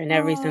brother in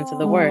every sense of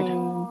the word.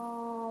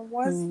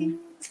 Was he?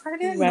 I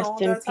didn't Rest know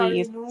in that's how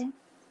you peace. knew him.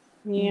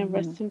 Yeah,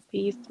 rest in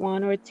peace,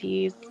 Juan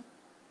Ortiz.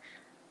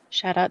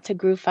 Shout out to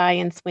Groove-Fi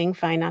and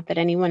Swing-Fi. Not that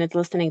anyone is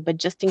listening, but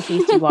just in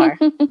case you are.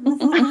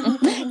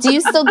 Do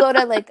you still go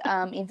to like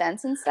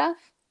events and stuff?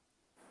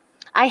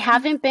 I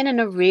haven't been in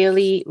a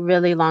really,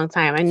 really long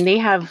time. And they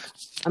have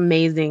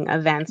amazing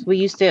events. We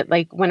used to,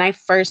 like, when I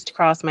first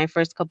crossed my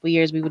first couple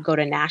years, we would go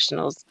to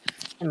nationals.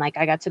 And, like,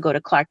 I got to go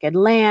to Clark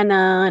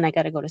Atlanta, and I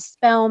got to go to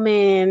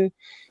Spelman.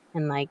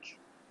 And, like,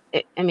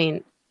 I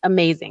mean,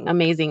 amazing,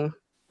 amazing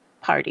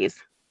parties,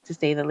 to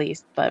say the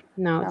least. But,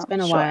 no, it's been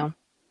a while.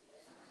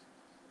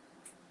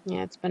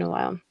 Yeah, it's been a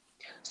while.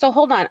 So,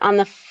 hold on. On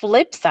the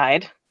flip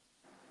side,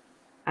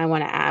 I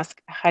want to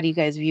ask, how do you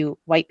guys view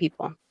white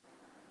people?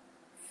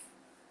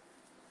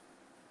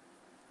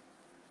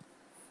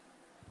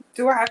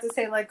 Do I have to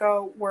say like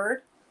a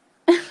word?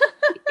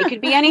 It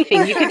could be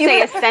anything. You could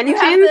say a sentence.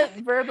 You have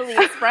to verbally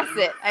express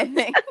it, I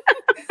think.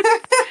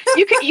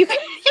 You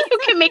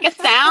can make a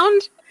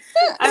sound.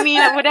 I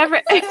mean,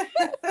 whatever.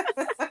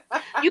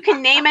 You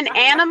can name an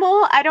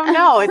animal. I don't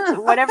know. It's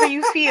whatever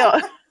you feel.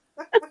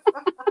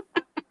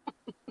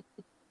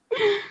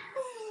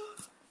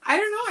 I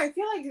don't know. I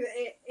feel like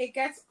it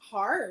gets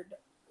hard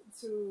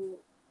to.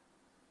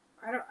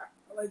 I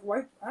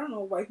don't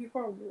know. White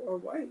people are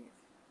white.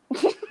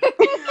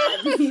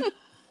 I mean,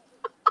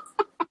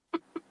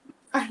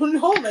 I don't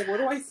know. Like, what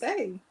do I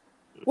say?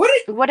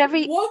 Whatever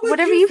what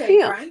you say,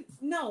 feel. Brent?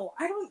 No,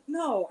 I don't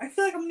know. I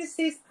feel like I'm gonna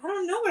say. I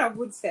don't know what I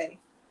would say.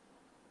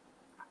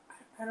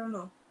 I don't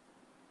know.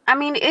 I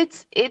mean,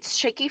 it's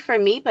tricky for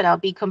me, but I'll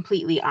be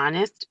completely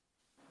honest.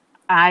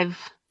 I've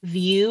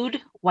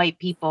viewed white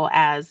people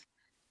as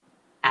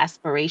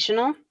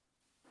aspirational,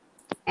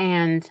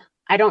 and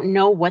I don't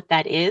know what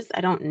that is.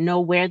 I don't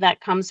know where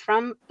that comes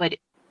from, but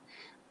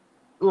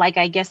like,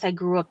 I guess I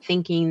grew up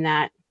thinking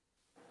that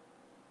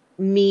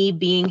me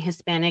being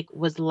Hispanic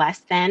was less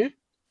than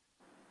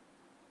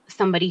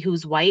somebody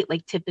who's white.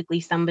 Like, typically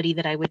somebody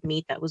that I would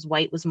meet that was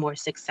white was more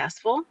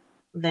successful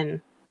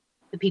than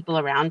the people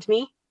around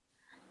me,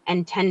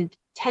 and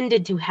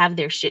tended to have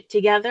their shit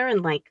together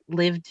and like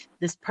lived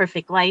this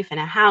perfect life in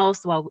a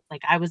house, while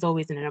like I was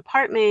always in an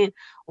apartment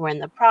or in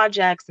the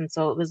projects. And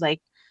so it was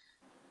like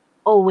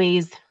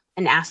always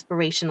an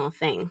aspirational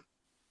thing.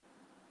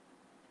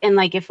 And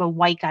like, if a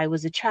white guy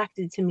was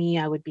attracted to me,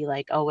 I would be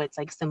like, oh, it's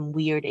like some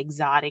weird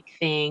exotic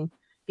thing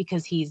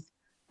because he's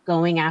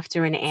going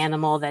after an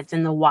animal that's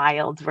in the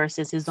wild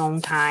versus his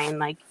own kind.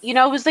 Like, you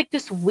know, it was like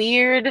this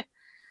weird,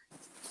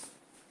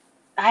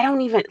 I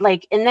don't even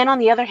like. And then on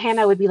the other hand,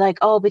 I would be like,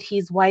 oh, but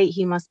he's white,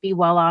 he must be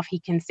well off, he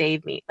can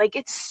save me. Like,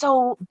 it's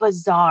so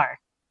bizarre,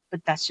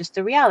 but that's just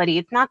the reality.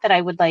 It's not that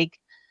I would like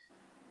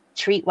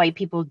treat white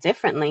people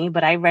differently,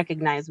 but I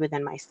recognize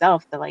within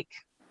myself the like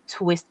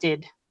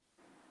twisted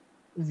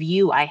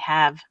view I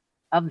have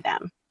of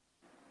them,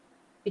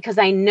 because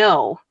I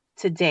know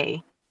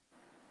today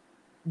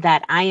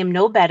that I am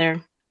no better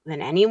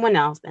than anyone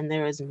else, and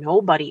there is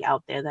nobody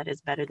out there that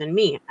is better than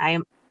me. I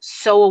am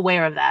so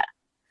aware of that.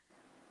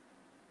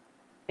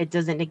 It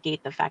doesn't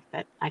negate the fact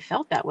that I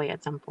felt that way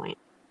at some point.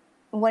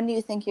 When do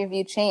you think your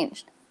view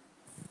changed?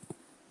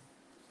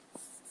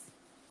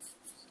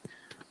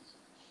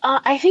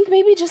 I think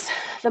maybe just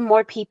the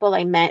more people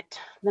I met,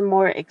 the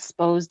more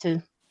exposed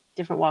to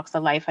different walks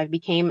of life I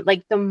became,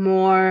 like the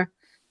more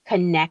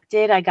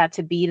connected I got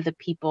to be to the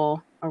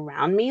people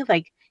around me,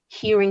 like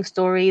hearing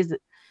stories.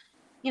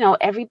 You know,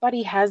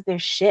 everybody has their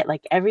shit.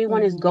 Like,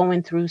 everyone is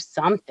going through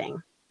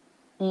something.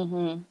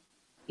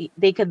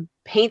 They could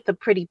paint the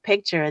pretty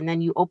picture, and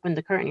then you open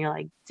the curtain, you're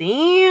like,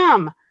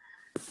 damn,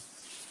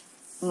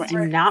 Right.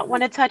 Do not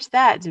want to touch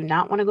that. Do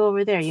not want to go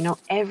over there.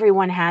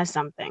 Everyone has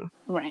something.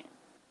 Right.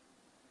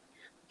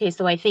 Okay,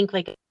 so I think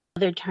like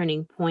another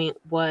turning point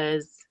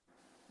was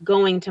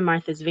going to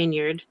Martha's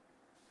Vineyard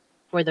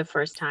for the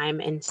first time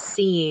and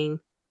seeing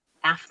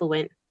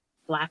affluent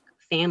Black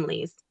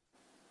families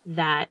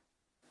that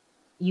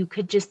you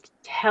could just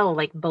tell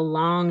like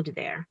belonged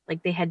there.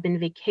 Like they had been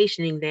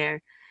vacationing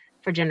there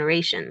for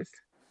generations.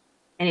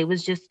 And it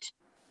was just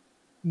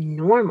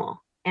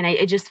normal. And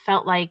it just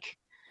felt like,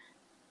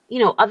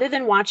 other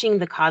than watching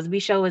The Cosby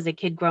Show as a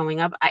kid growing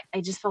up,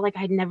 I just felt like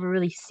I'd never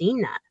really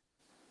seen that.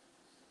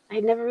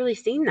 I'd never really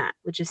seen that,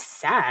 which is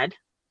sad.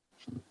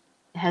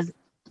 It has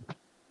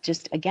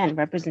just, again,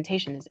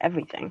 representation is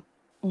everything.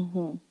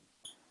 Mm-hmm.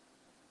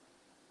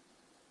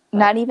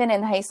 Not even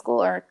in high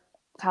school or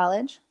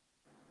college?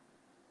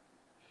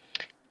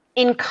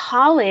 In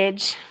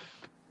college,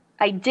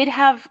 I did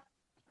have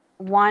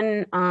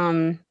one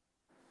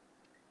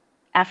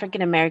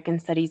African American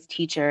studies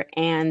teacher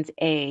and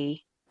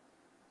a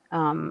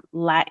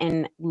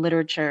Latin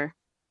literature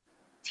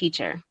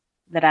teacher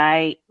that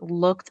I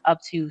looked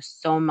up to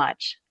so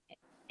much.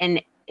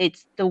 And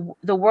it's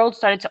the world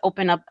started to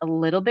open up a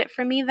little bit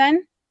for me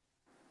then.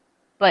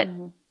 But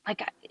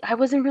like I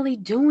wasn't really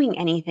doing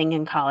anything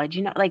in college,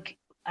 like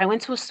I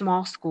went to a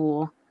small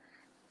school.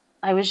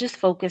 I was just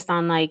focused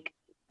on like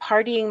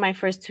partying my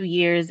first 2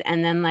 years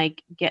and then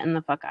like getting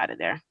the fuck out of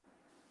there.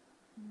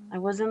 I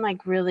wasn't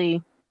like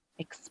really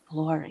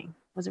exploring.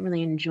 Wasn't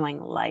really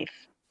enjoying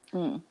life. You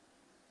know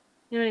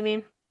what I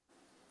mean?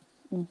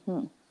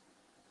 Mm-hmm.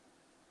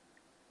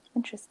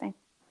 Interesting.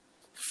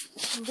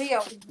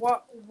 Leah,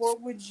 what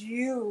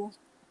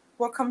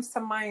comes to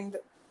mind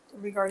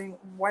regarding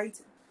white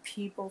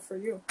people for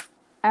you?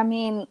 I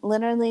mean,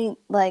 literally,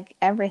 like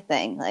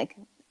everything. Like,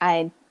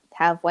 I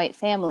have white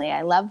family.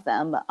 I love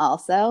them, but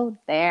also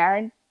they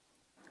are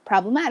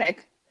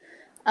problematic.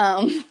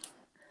 And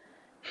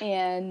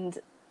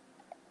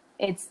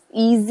it's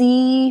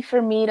easy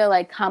for me to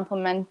like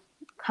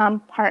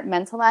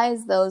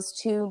compartmentalize those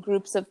two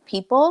groups of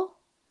people,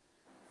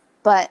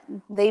 but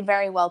they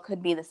very well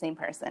could be the same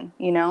person,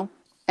 and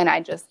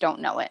I just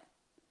don't know it.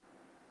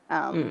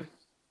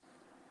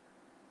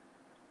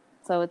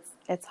 So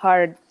it's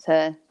hard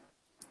to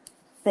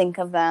think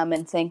of them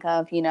and think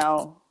of,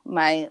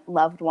 my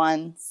loved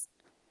ones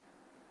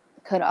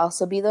could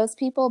also be those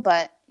people,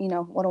 but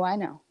what do I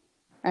know?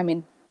 I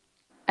mean,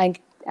 I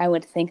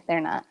would think they're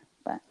not,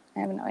 but I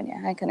have no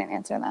idea. I couldn't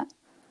answer that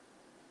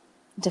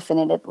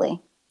definitively.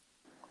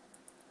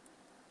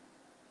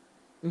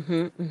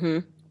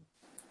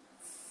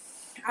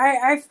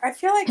 I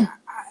feel like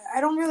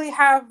I don't really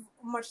have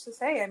much to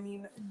say. I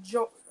mean,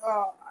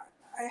 I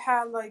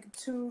had like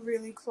two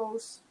really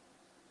close,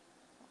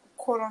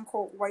 quote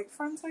unquote, white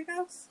friends, I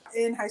guess,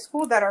 in high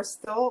school that are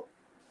still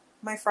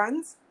my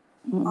friends.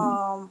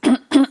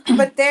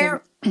 But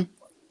they're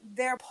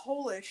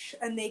Polish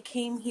and they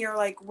came here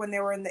like when they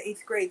were in the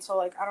 8th grade. So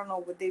like, I don't know,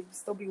 would they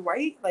still be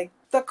white? Like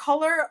the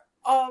color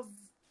of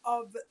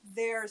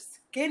their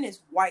skin is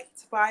white,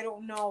 but I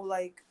don't know,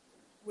 like,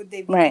 would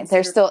they be right?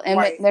 They're still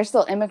white? They're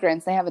still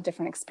immigrants. They have a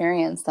different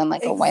experience than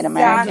like a white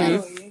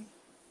American.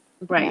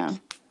 Right.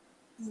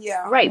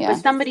 Yeah. Right. But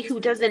somebody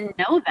who doesn't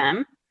know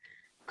them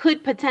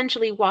could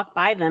potentially walk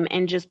by them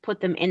and just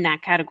put them in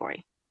that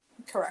category.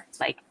 Correct.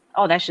 Like,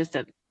 oh, that's just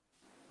a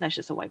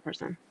white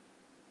person.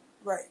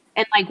 Right.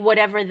 And like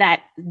whatever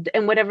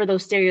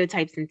those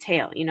stereotypes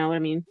entail, you know what I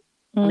mean?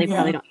 Well, they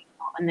probably don't eat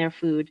salt in their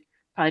food,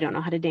 probably don't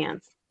know how to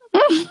dance.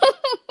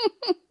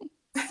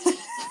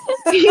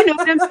 You know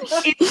what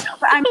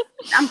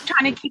I'm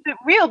trying to keep it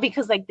real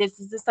because like this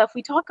is the stuff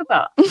we talk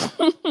about.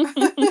 Come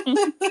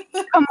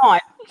on.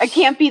 I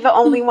can't be the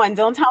only one.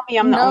 Don't tell me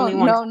I'm the only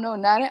one. No,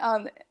 not at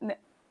all.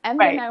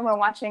 Emily and I were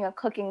watching a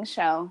cooking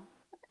show,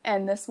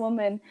 and this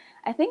woman,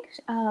 I think,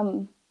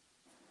 I'm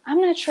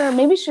not sure,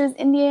 maybe she was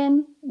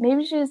Indian,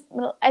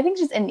 I think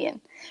she's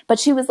Indian, but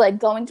she was like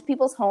going to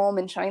people's home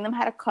and showing them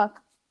how to cook,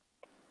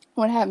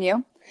 what have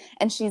you.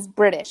 And she's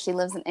British. She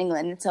lives in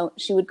England. And so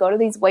she would go to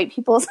these white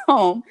people's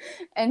home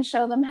and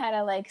show them how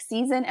to like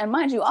season. And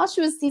mind you, all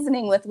she was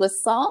seasoning with was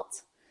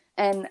salt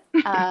and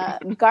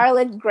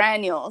garlic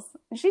granules.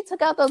 And she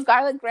took out those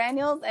garlic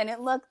granules and it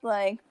looked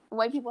like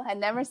white people had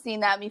never seen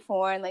that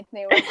before. And like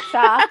they were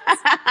shocked.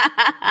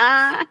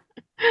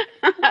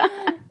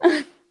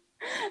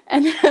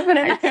 And Evan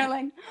and I are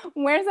like,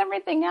 where's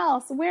everything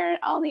else? Where are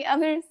all the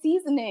other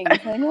seasonings?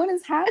 Like, what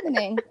is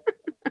happening?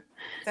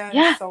 That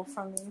is so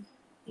funny.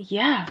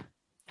 Yeah,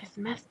 it's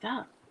messed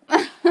up.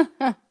 I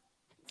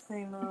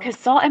know. Because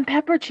salt and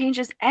pepper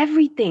changes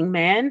everything,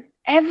 man.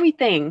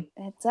 Everything.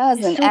 It does.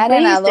 It's and so add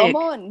in basic.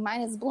 adobo and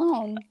mine is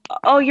blown.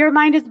 Oh, your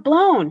mind is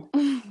blown.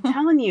 I'm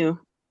telling you.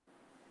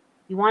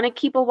 You want to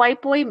keep a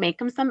white boy? Make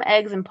him some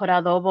eggs and put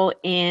adobo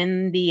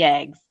in the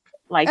eggs.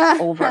 Like,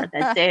 over.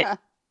 That's it.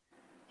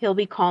 He'll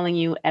be calling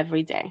you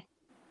every day.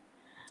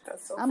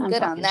 That's so I'm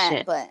good on that,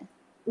 shit. but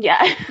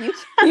yeah.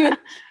 you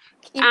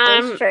keep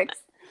those tricks.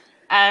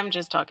 I'm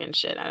just talking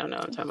shit. I don't know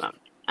what I'm talking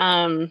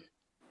about.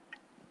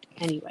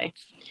 Anyway.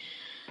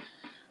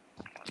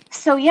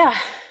 So yeah,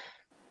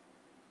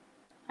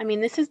 I mean,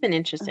 this has been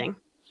interesting.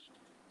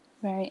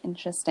 Very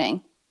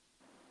interesting.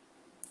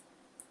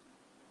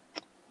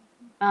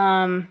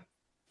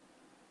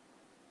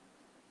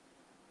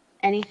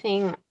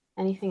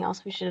 Anything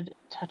else we should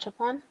touch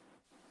upon?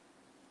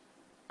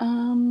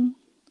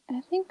 I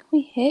think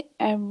we hit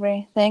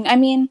everything. I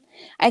mean,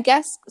 I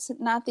guess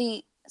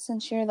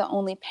since you're the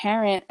only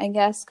parent, I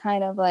guess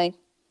kind of like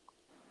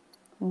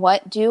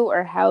what do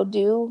or how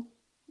do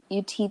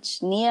you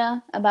teach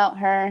Nia about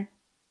her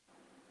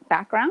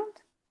background?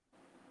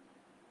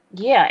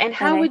 Yeah, and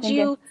how And I would think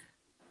you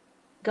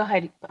go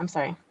ahead? I'm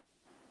sorry.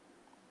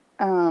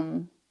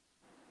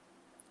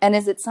 and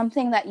is it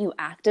something that you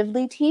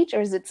actively teach,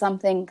 or is it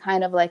something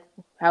kind of like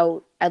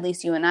how at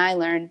least you and I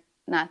learned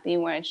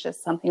nothing, where it's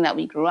just something that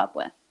we grew up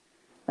with?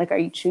 Like, are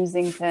you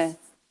choosing to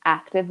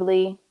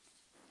actively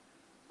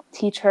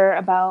teach her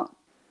about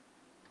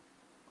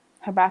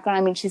her background?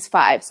 I mean, she's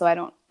 5, so I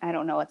don't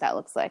know what that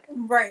looks like.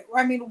 Right.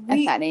 I mean,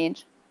 at that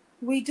age.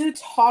 We do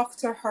talk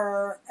to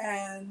her,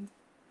 and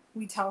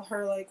we tell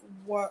her like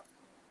what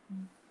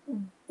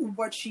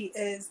she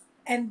is.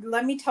 And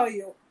let me tell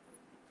you,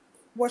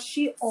 what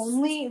she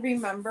only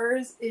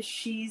remembers is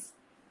she's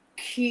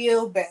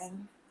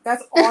Cuban.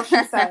 That's all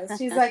she says.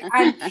 She's like,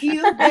 I'm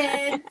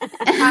Cuban,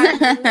 I'm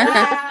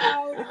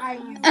loud, I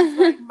use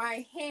like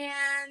my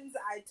hands,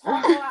 I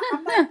talk a lot.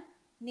 I'm like,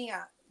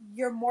 Nia,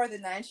 you're more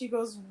than that. And she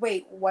goes,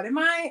 wait, what am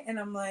I? And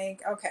I'm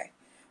like, okay,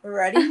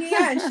 ready, Nia?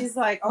 And she's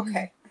like,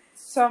 okay.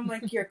 So I'm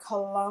like, you're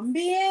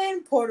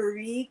Colombian, Puerto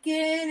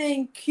Rican,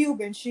 and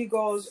Cuban. She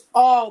goes,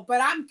 oh,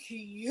 but I'm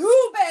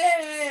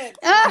Cuban.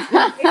 It's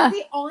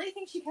the only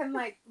thing she can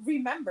like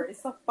remember.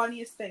 It's the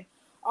funniest thing.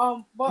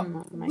 But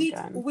Oh my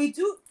God. we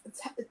do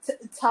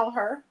tell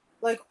her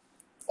like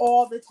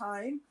all the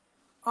time.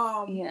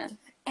 Yeah.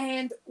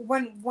 And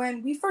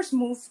when we first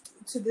moved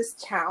to this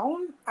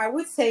town, I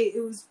would say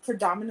it was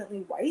predominantly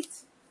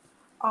white.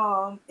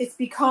 It's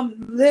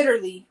become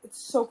literally, it's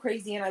so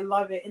crazy, and I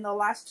love it. In the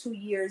last 2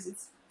 years,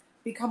 it's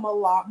become a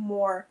lot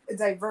more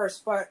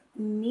diverse. But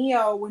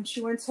Nia, when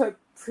she went to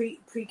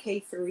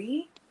pre-K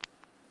 3,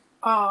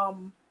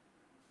 in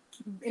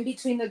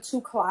between the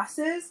two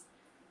classes,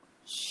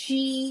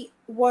 she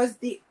was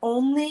the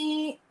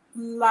only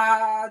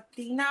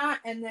Latina,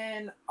 and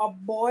then a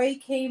boy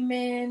came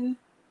in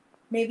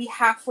maybe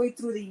halfway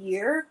through the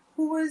year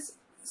who was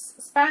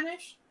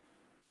Spanish.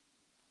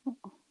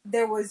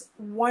 There was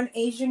one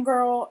Asian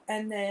girl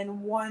and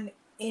then one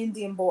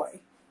Indian boy,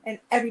 and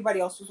everybody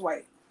else was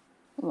white.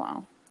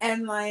 Wow.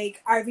 And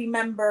like, I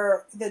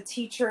remember the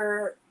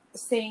teacher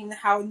saying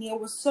how Nia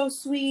was so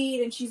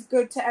sweet and she's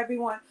good to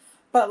everyone.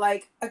 But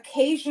like,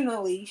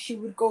 occasionally she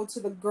would go to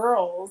the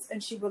girls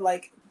and she would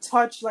like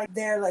touch like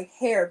their like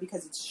hair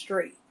because it's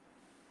straight.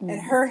 And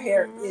her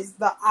hair is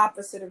the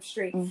opposite of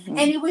straight. And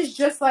it was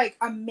just like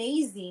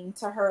amazing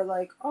to her,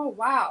 like, oh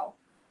wow.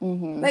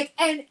 Like,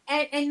 and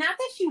not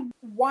that she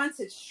wants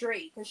it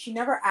straight, because she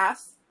never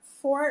asked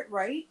for it,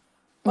 right?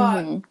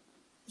 But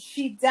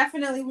she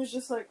definitely was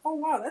just like, oh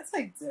wow, that's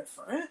like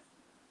different.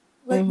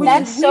 Like, which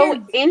That's is so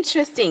weird.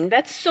 interesting.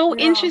 That's so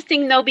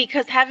interesting though,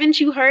 because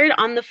haven't you heard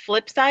on the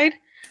flip side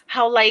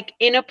how like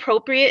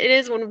inappropriate it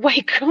is when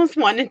white girls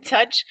want to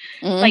touch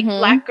like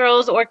black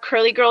girls or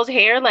curly girls'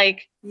 hair?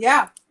 Like,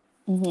 yeah.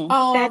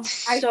 that's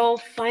so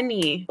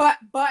funny. But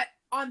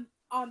on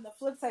the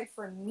flip side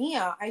for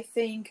Nia, I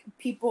think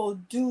people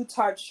do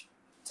touch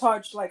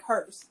like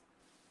hers.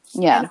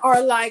 Yeah. And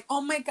are like,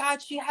 oh my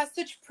God, she has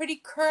such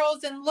pretty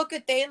curls, and look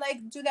at, they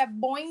like do that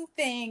boing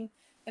thing.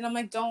 And I'm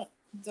like, don't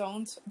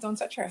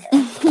touch her hair.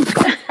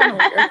 That's kind of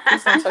weird.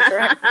 Please don't touch her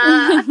hair.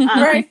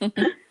 Right?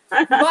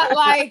 But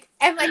like,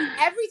 and like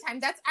every time,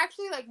 that's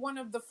actually like one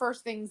of the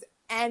first things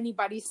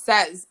anybody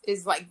says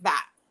is like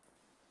that.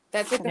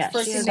 That's like the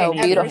first thing so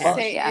they beautiful. ever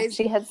say is,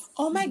 she has.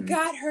 oh my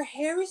God, her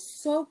hair is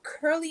so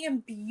curly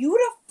and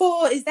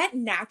beautiful. Is that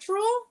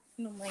natural?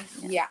 And I'm like,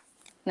 yeah.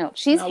 No,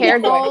 she's hair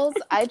goals.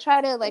 I try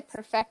to like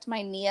perfect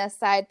my Nia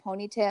side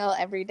ponytail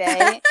every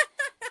day.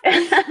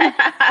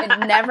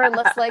 It never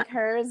looks like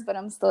hers, but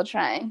I'm still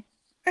trying.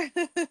 That's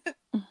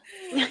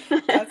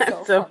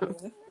so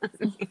funny.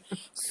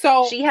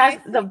 So she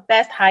has the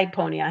best high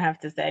pony, I have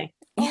to say.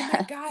 Oh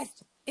my God.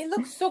 It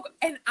looks so good.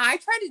 And I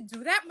try to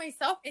do that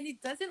myself, and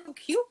it doesn't look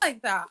cute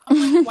like that.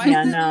 I'm like, why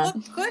does it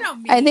look good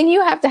on me? I think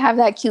you have to have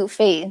that cute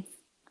face.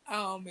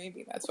 Oh,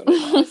 maybe that's what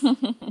it was.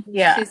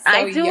 Yeah, so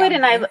I do it,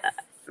 and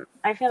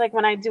I feel like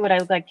when I do it, I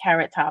look like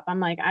Carrot Top.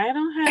 I'm like, I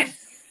don't have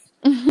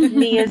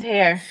Nia's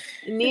hair.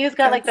 Nia's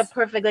got like the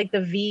perfect, like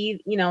the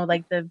V, you know,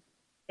 like it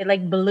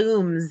like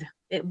blooms.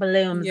 It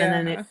blooms, and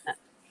then it.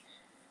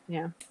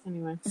 Yeah.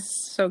 Anyway.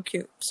 So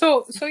cute.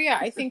 So yeah,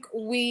 I think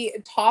we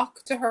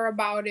talk to her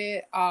about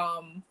it.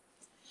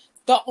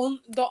 The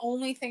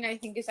only thing I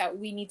think is that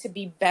we need to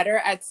be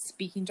better at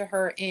speaking to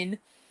her in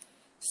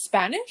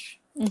Spanish.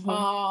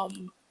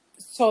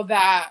 So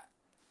that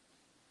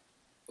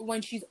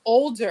when she's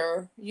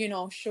older, you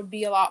know, she'll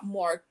be a lot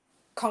more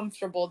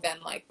comfortable than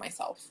like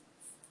myself.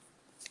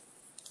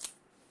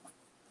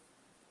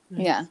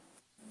 Yeah.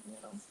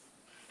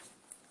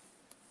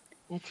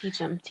 Yeah,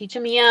 teach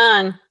them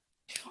young.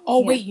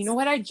 Oh, wait, Yes. you know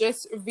what I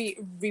just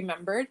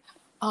remembered?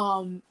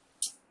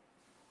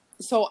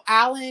 So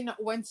Alan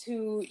went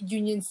to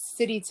Union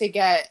City to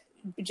get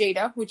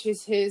Jada, which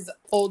is his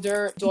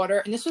older daughter.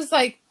 And this was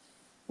like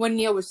when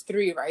Nia was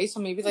 3, right? So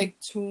maybe like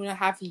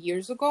 2.5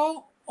 years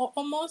ago,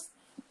 almost.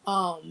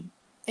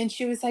 And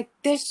she was like,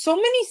 "There's so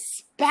many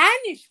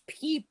Spanish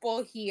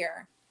people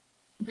here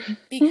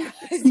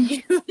because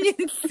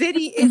Union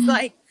City is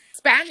like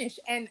Spanish,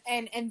 and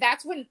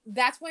that's when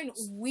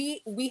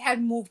we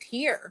had moved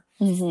here,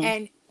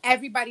 and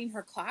everybody in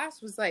her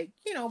class was like,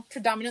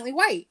 predominantly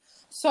white.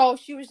 So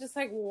she was just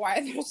like, why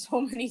are there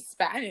so many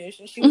Spanish?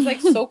 And she was like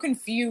so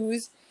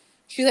confused.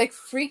 She like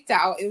freaked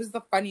out. It was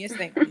the funniest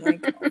thing.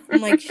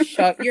 I'm like,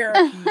 shut your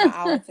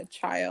mouth,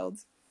 child.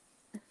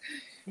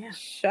 Yeah.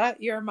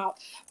 Shut your mouth.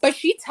 But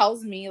she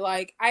tells me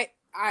like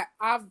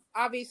I've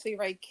obviously,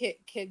 right,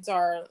 kids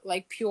are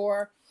like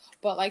pure,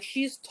 but like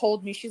she's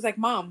told me, she's like,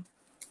 Mom,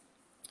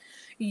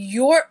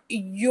 you're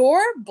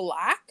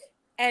black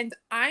and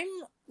I'm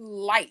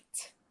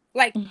light.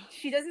 Like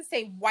she doesn't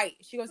say white.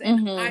 She goes,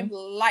 and I'm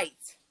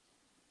light.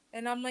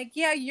 And I'm like,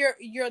 yeah, you're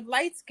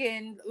light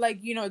skinned, like,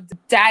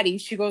 daddy.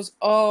 She goes,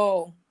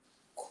 oh,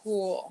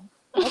 cool.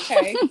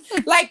 Okay.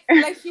 like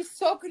she's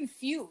so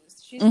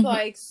confused. She's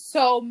like,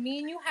 so me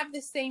and you have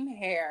the same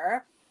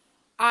hair.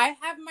 I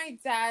have my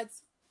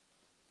dad's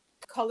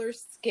color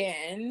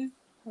skin.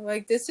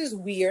 Like, this is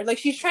weird. Like,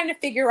 she's trying to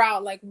figure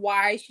out like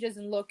why she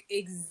doesn't look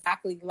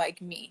exactly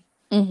like me.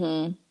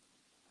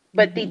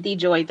 But Titi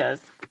Joy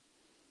does.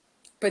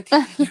 But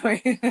Titi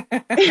Joy.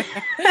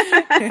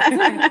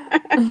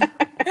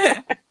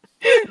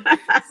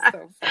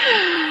 So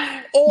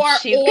funny. Or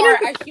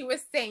as she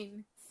was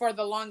saying for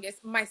the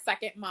longest, my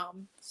second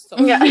mom. So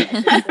my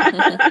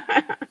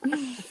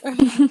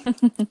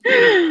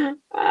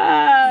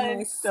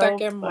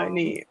second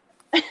funny.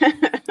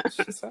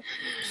 Mom.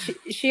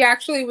 She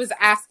actually was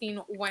asking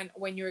when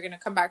you were gonna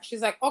come back.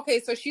 She's like, okay,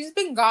 so she's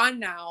been gone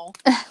now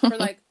for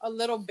like a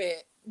little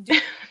bit.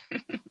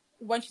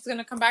 When she's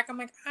gonna come back? I'm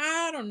like,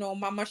 I don't know,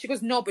 Mama. She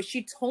goes, no, but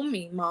she told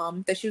me,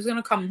 Mom, that she was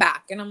gonna come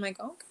back. And I'm like,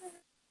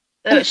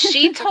 okay.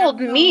 She told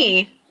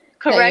me,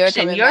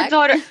 correction, your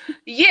daughter,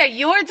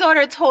 your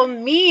daughter told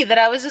me that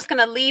I was just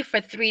gonna leave for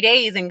 3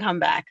 days and come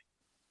back.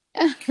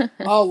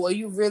 Oh, well,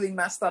 you really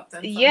messed up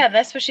then. Yeah,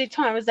 that's what she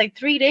told me. I was like,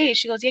 3 days.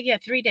 She goes, yeah,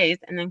 3 days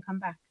and then come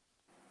back.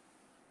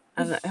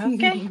 I was like,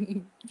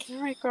 okay.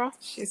 All right, girl.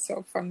 She's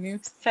so funny.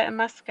 Setting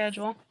my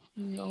schedule.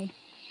 No.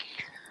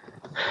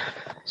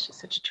 She's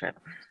such a trip.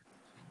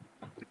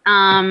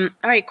 All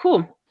right,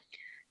 cool.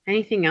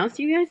 Anything else,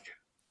 you guys?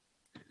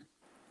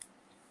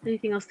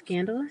 Anything else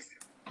scandalous?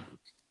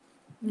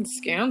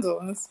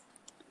 Scandalous?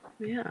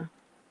 Yeah.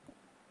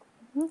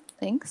 I don't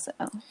think so.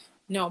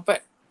 No,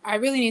 but I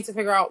really need to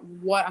figure out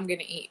what I'm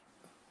gonna eat.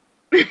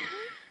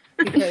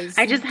 Because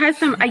I just had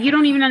some. You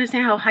don't even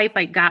understand how hype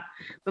I got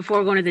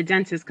before going to the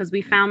dentist, because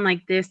we found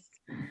like this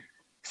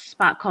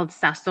spot called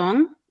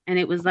Sazon, and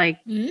it was like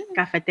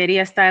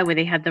cafeteria style where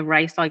they had the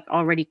rice like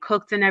already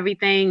cooked and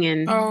everything,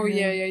 and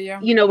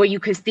where you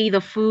could see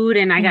the food.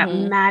 And I got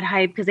mad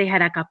hype because they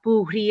had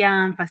acapurria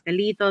and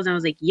pastelitos, and I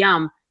was like,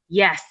 yum,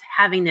 yes,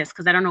 having this,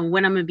 because I don't know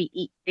when I'm gonna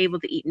be able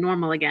to eat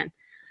normal again.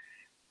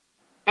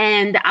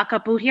 And the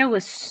acapurria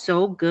was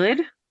so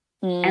good,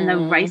 and the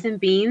rice and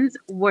beans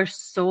were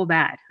so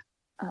bad.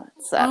 Oh,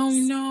 it sucks. Oh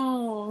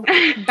no.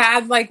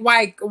 Bad, like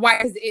why?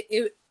 Because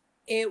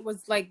it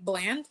was like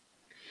bland.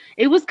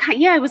 It was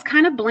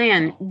kind of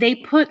bland. They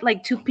put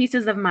like 2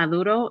 pieces of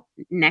maduro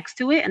next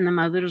to it, and the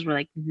maduros were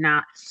like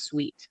not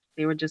sweet.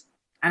 They were just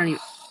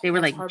they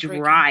were like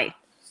dry.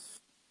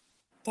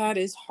 That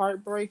is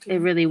heartbreaking. It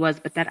really was,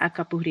 but that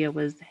acapurria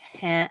was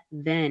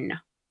heaven.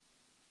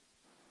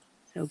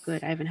 So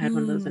good. I haven't had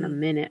one of those in a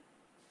minute.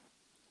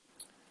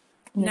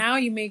 Now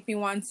you make me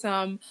want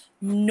some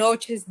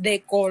Noches de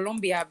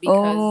Colombia,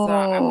 because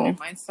I wouldn't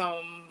mind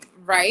some,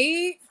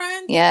 right,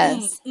 friend?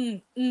 Yes.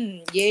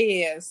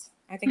 Yes.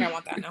 I think I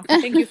want that now.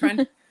 Thank you,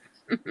 friend.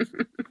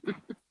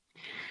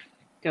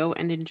 Go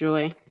and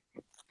enjoy.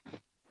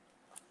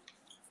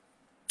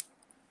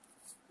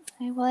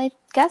 Okay, well, I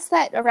guess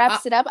that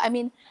wraps it up. I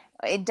mean,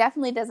 it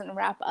definitely doesn't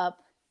wrap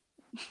up.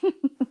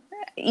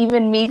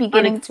 Even me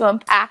beginning to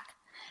unpack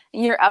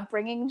your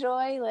upbringing,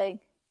 Joy, like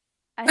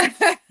I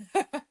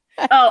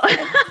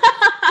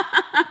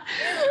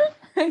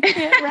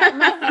can't wrap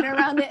my head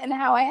around it and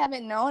how I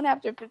haven't known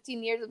after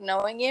 15 years of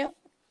knowing you.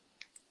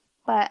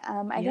 But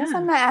I guess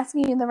I'm not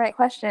asking you the right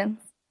question.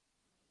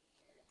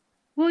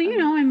 Well,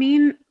 I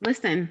mean,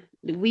 listen,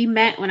 we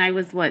met when I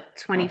was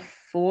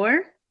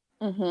 24.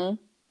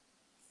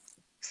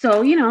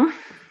 So,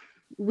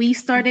 we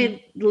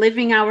started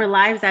living our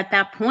lives at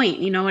that point,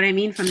 you know what I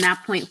mean? From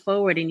that point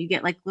forward, and you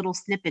get like little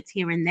snippets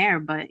here and there,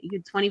 but you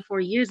had 24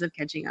 years of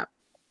catching up.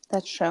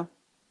 That's true.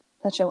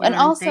 And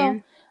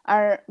also,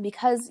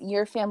 because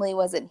your family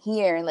wasn't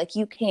here, like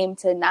you came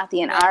to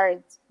Nati and our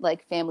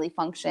like family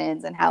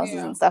functions and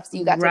houses and stuff, so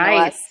you got to know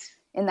us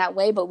in that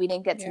way, but we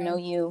didn't get to know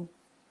you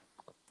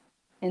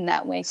in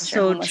that way.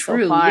 So true.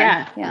 So far.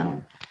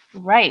 Yeah.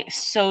 Right.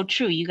 So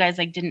true. You guys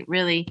like didn't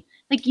really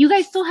like you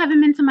guys still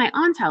haven't been to my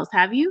aunt's house,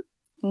 have you?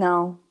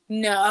 No.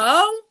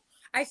 No,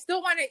 I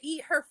still want to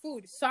eat her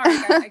food. Sorry,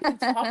 guys, I keep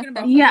talking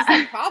about food. Yeah. Is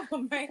that a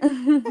problem, right?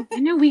 I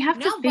know we have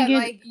to No, but figure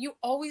like you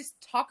always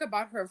talk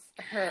about her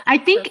I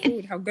think her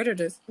food, how good it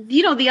is.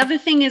 the other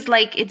thing is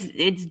like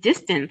it's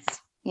distance.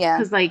 Yeah.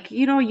 Cuz like,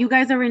 you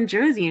guys are in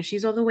Jersey and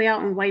she's all the way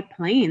out in White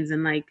Plains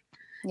and like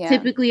Yeah.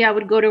 typically I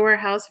would go to her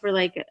house for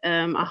like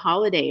a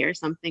holiday or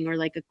something or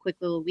like a quick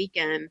little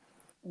weekend.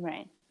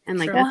 Right. And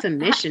like True. that's a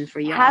mission for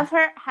y'all. Have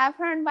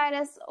her invite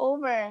us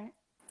over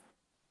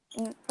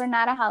for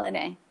not a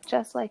holiday,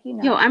 just like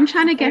Yo, I'm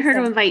trying to get her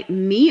to invite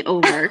me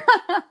over.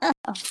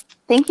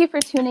 Thank you for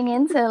tuning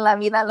in to La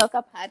Vida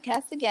Loca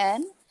podcast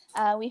again.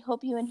 We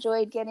hope you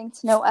enjoyed getting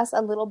to know us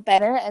a little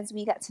better as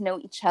we got to know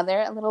each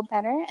other a little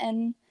better,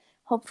 and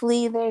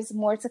hopefully there's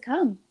more to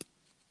come.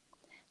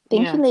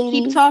 Thank you, ladies.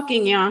 Keep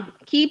talking, y'all.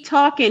 Keep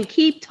talking.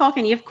 Keep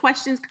talking. You have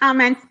questions,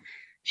 comments,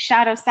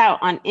 shout us out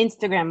on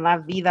Instagram, La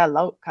Vida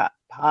Loca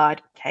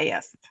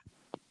Podcast.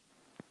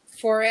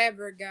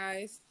 Forever,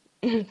 guys.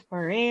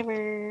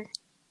 Forever.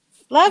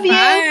 Love you.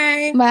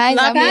 Bye. Bye.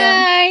 Love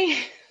Love you.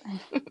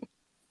 you.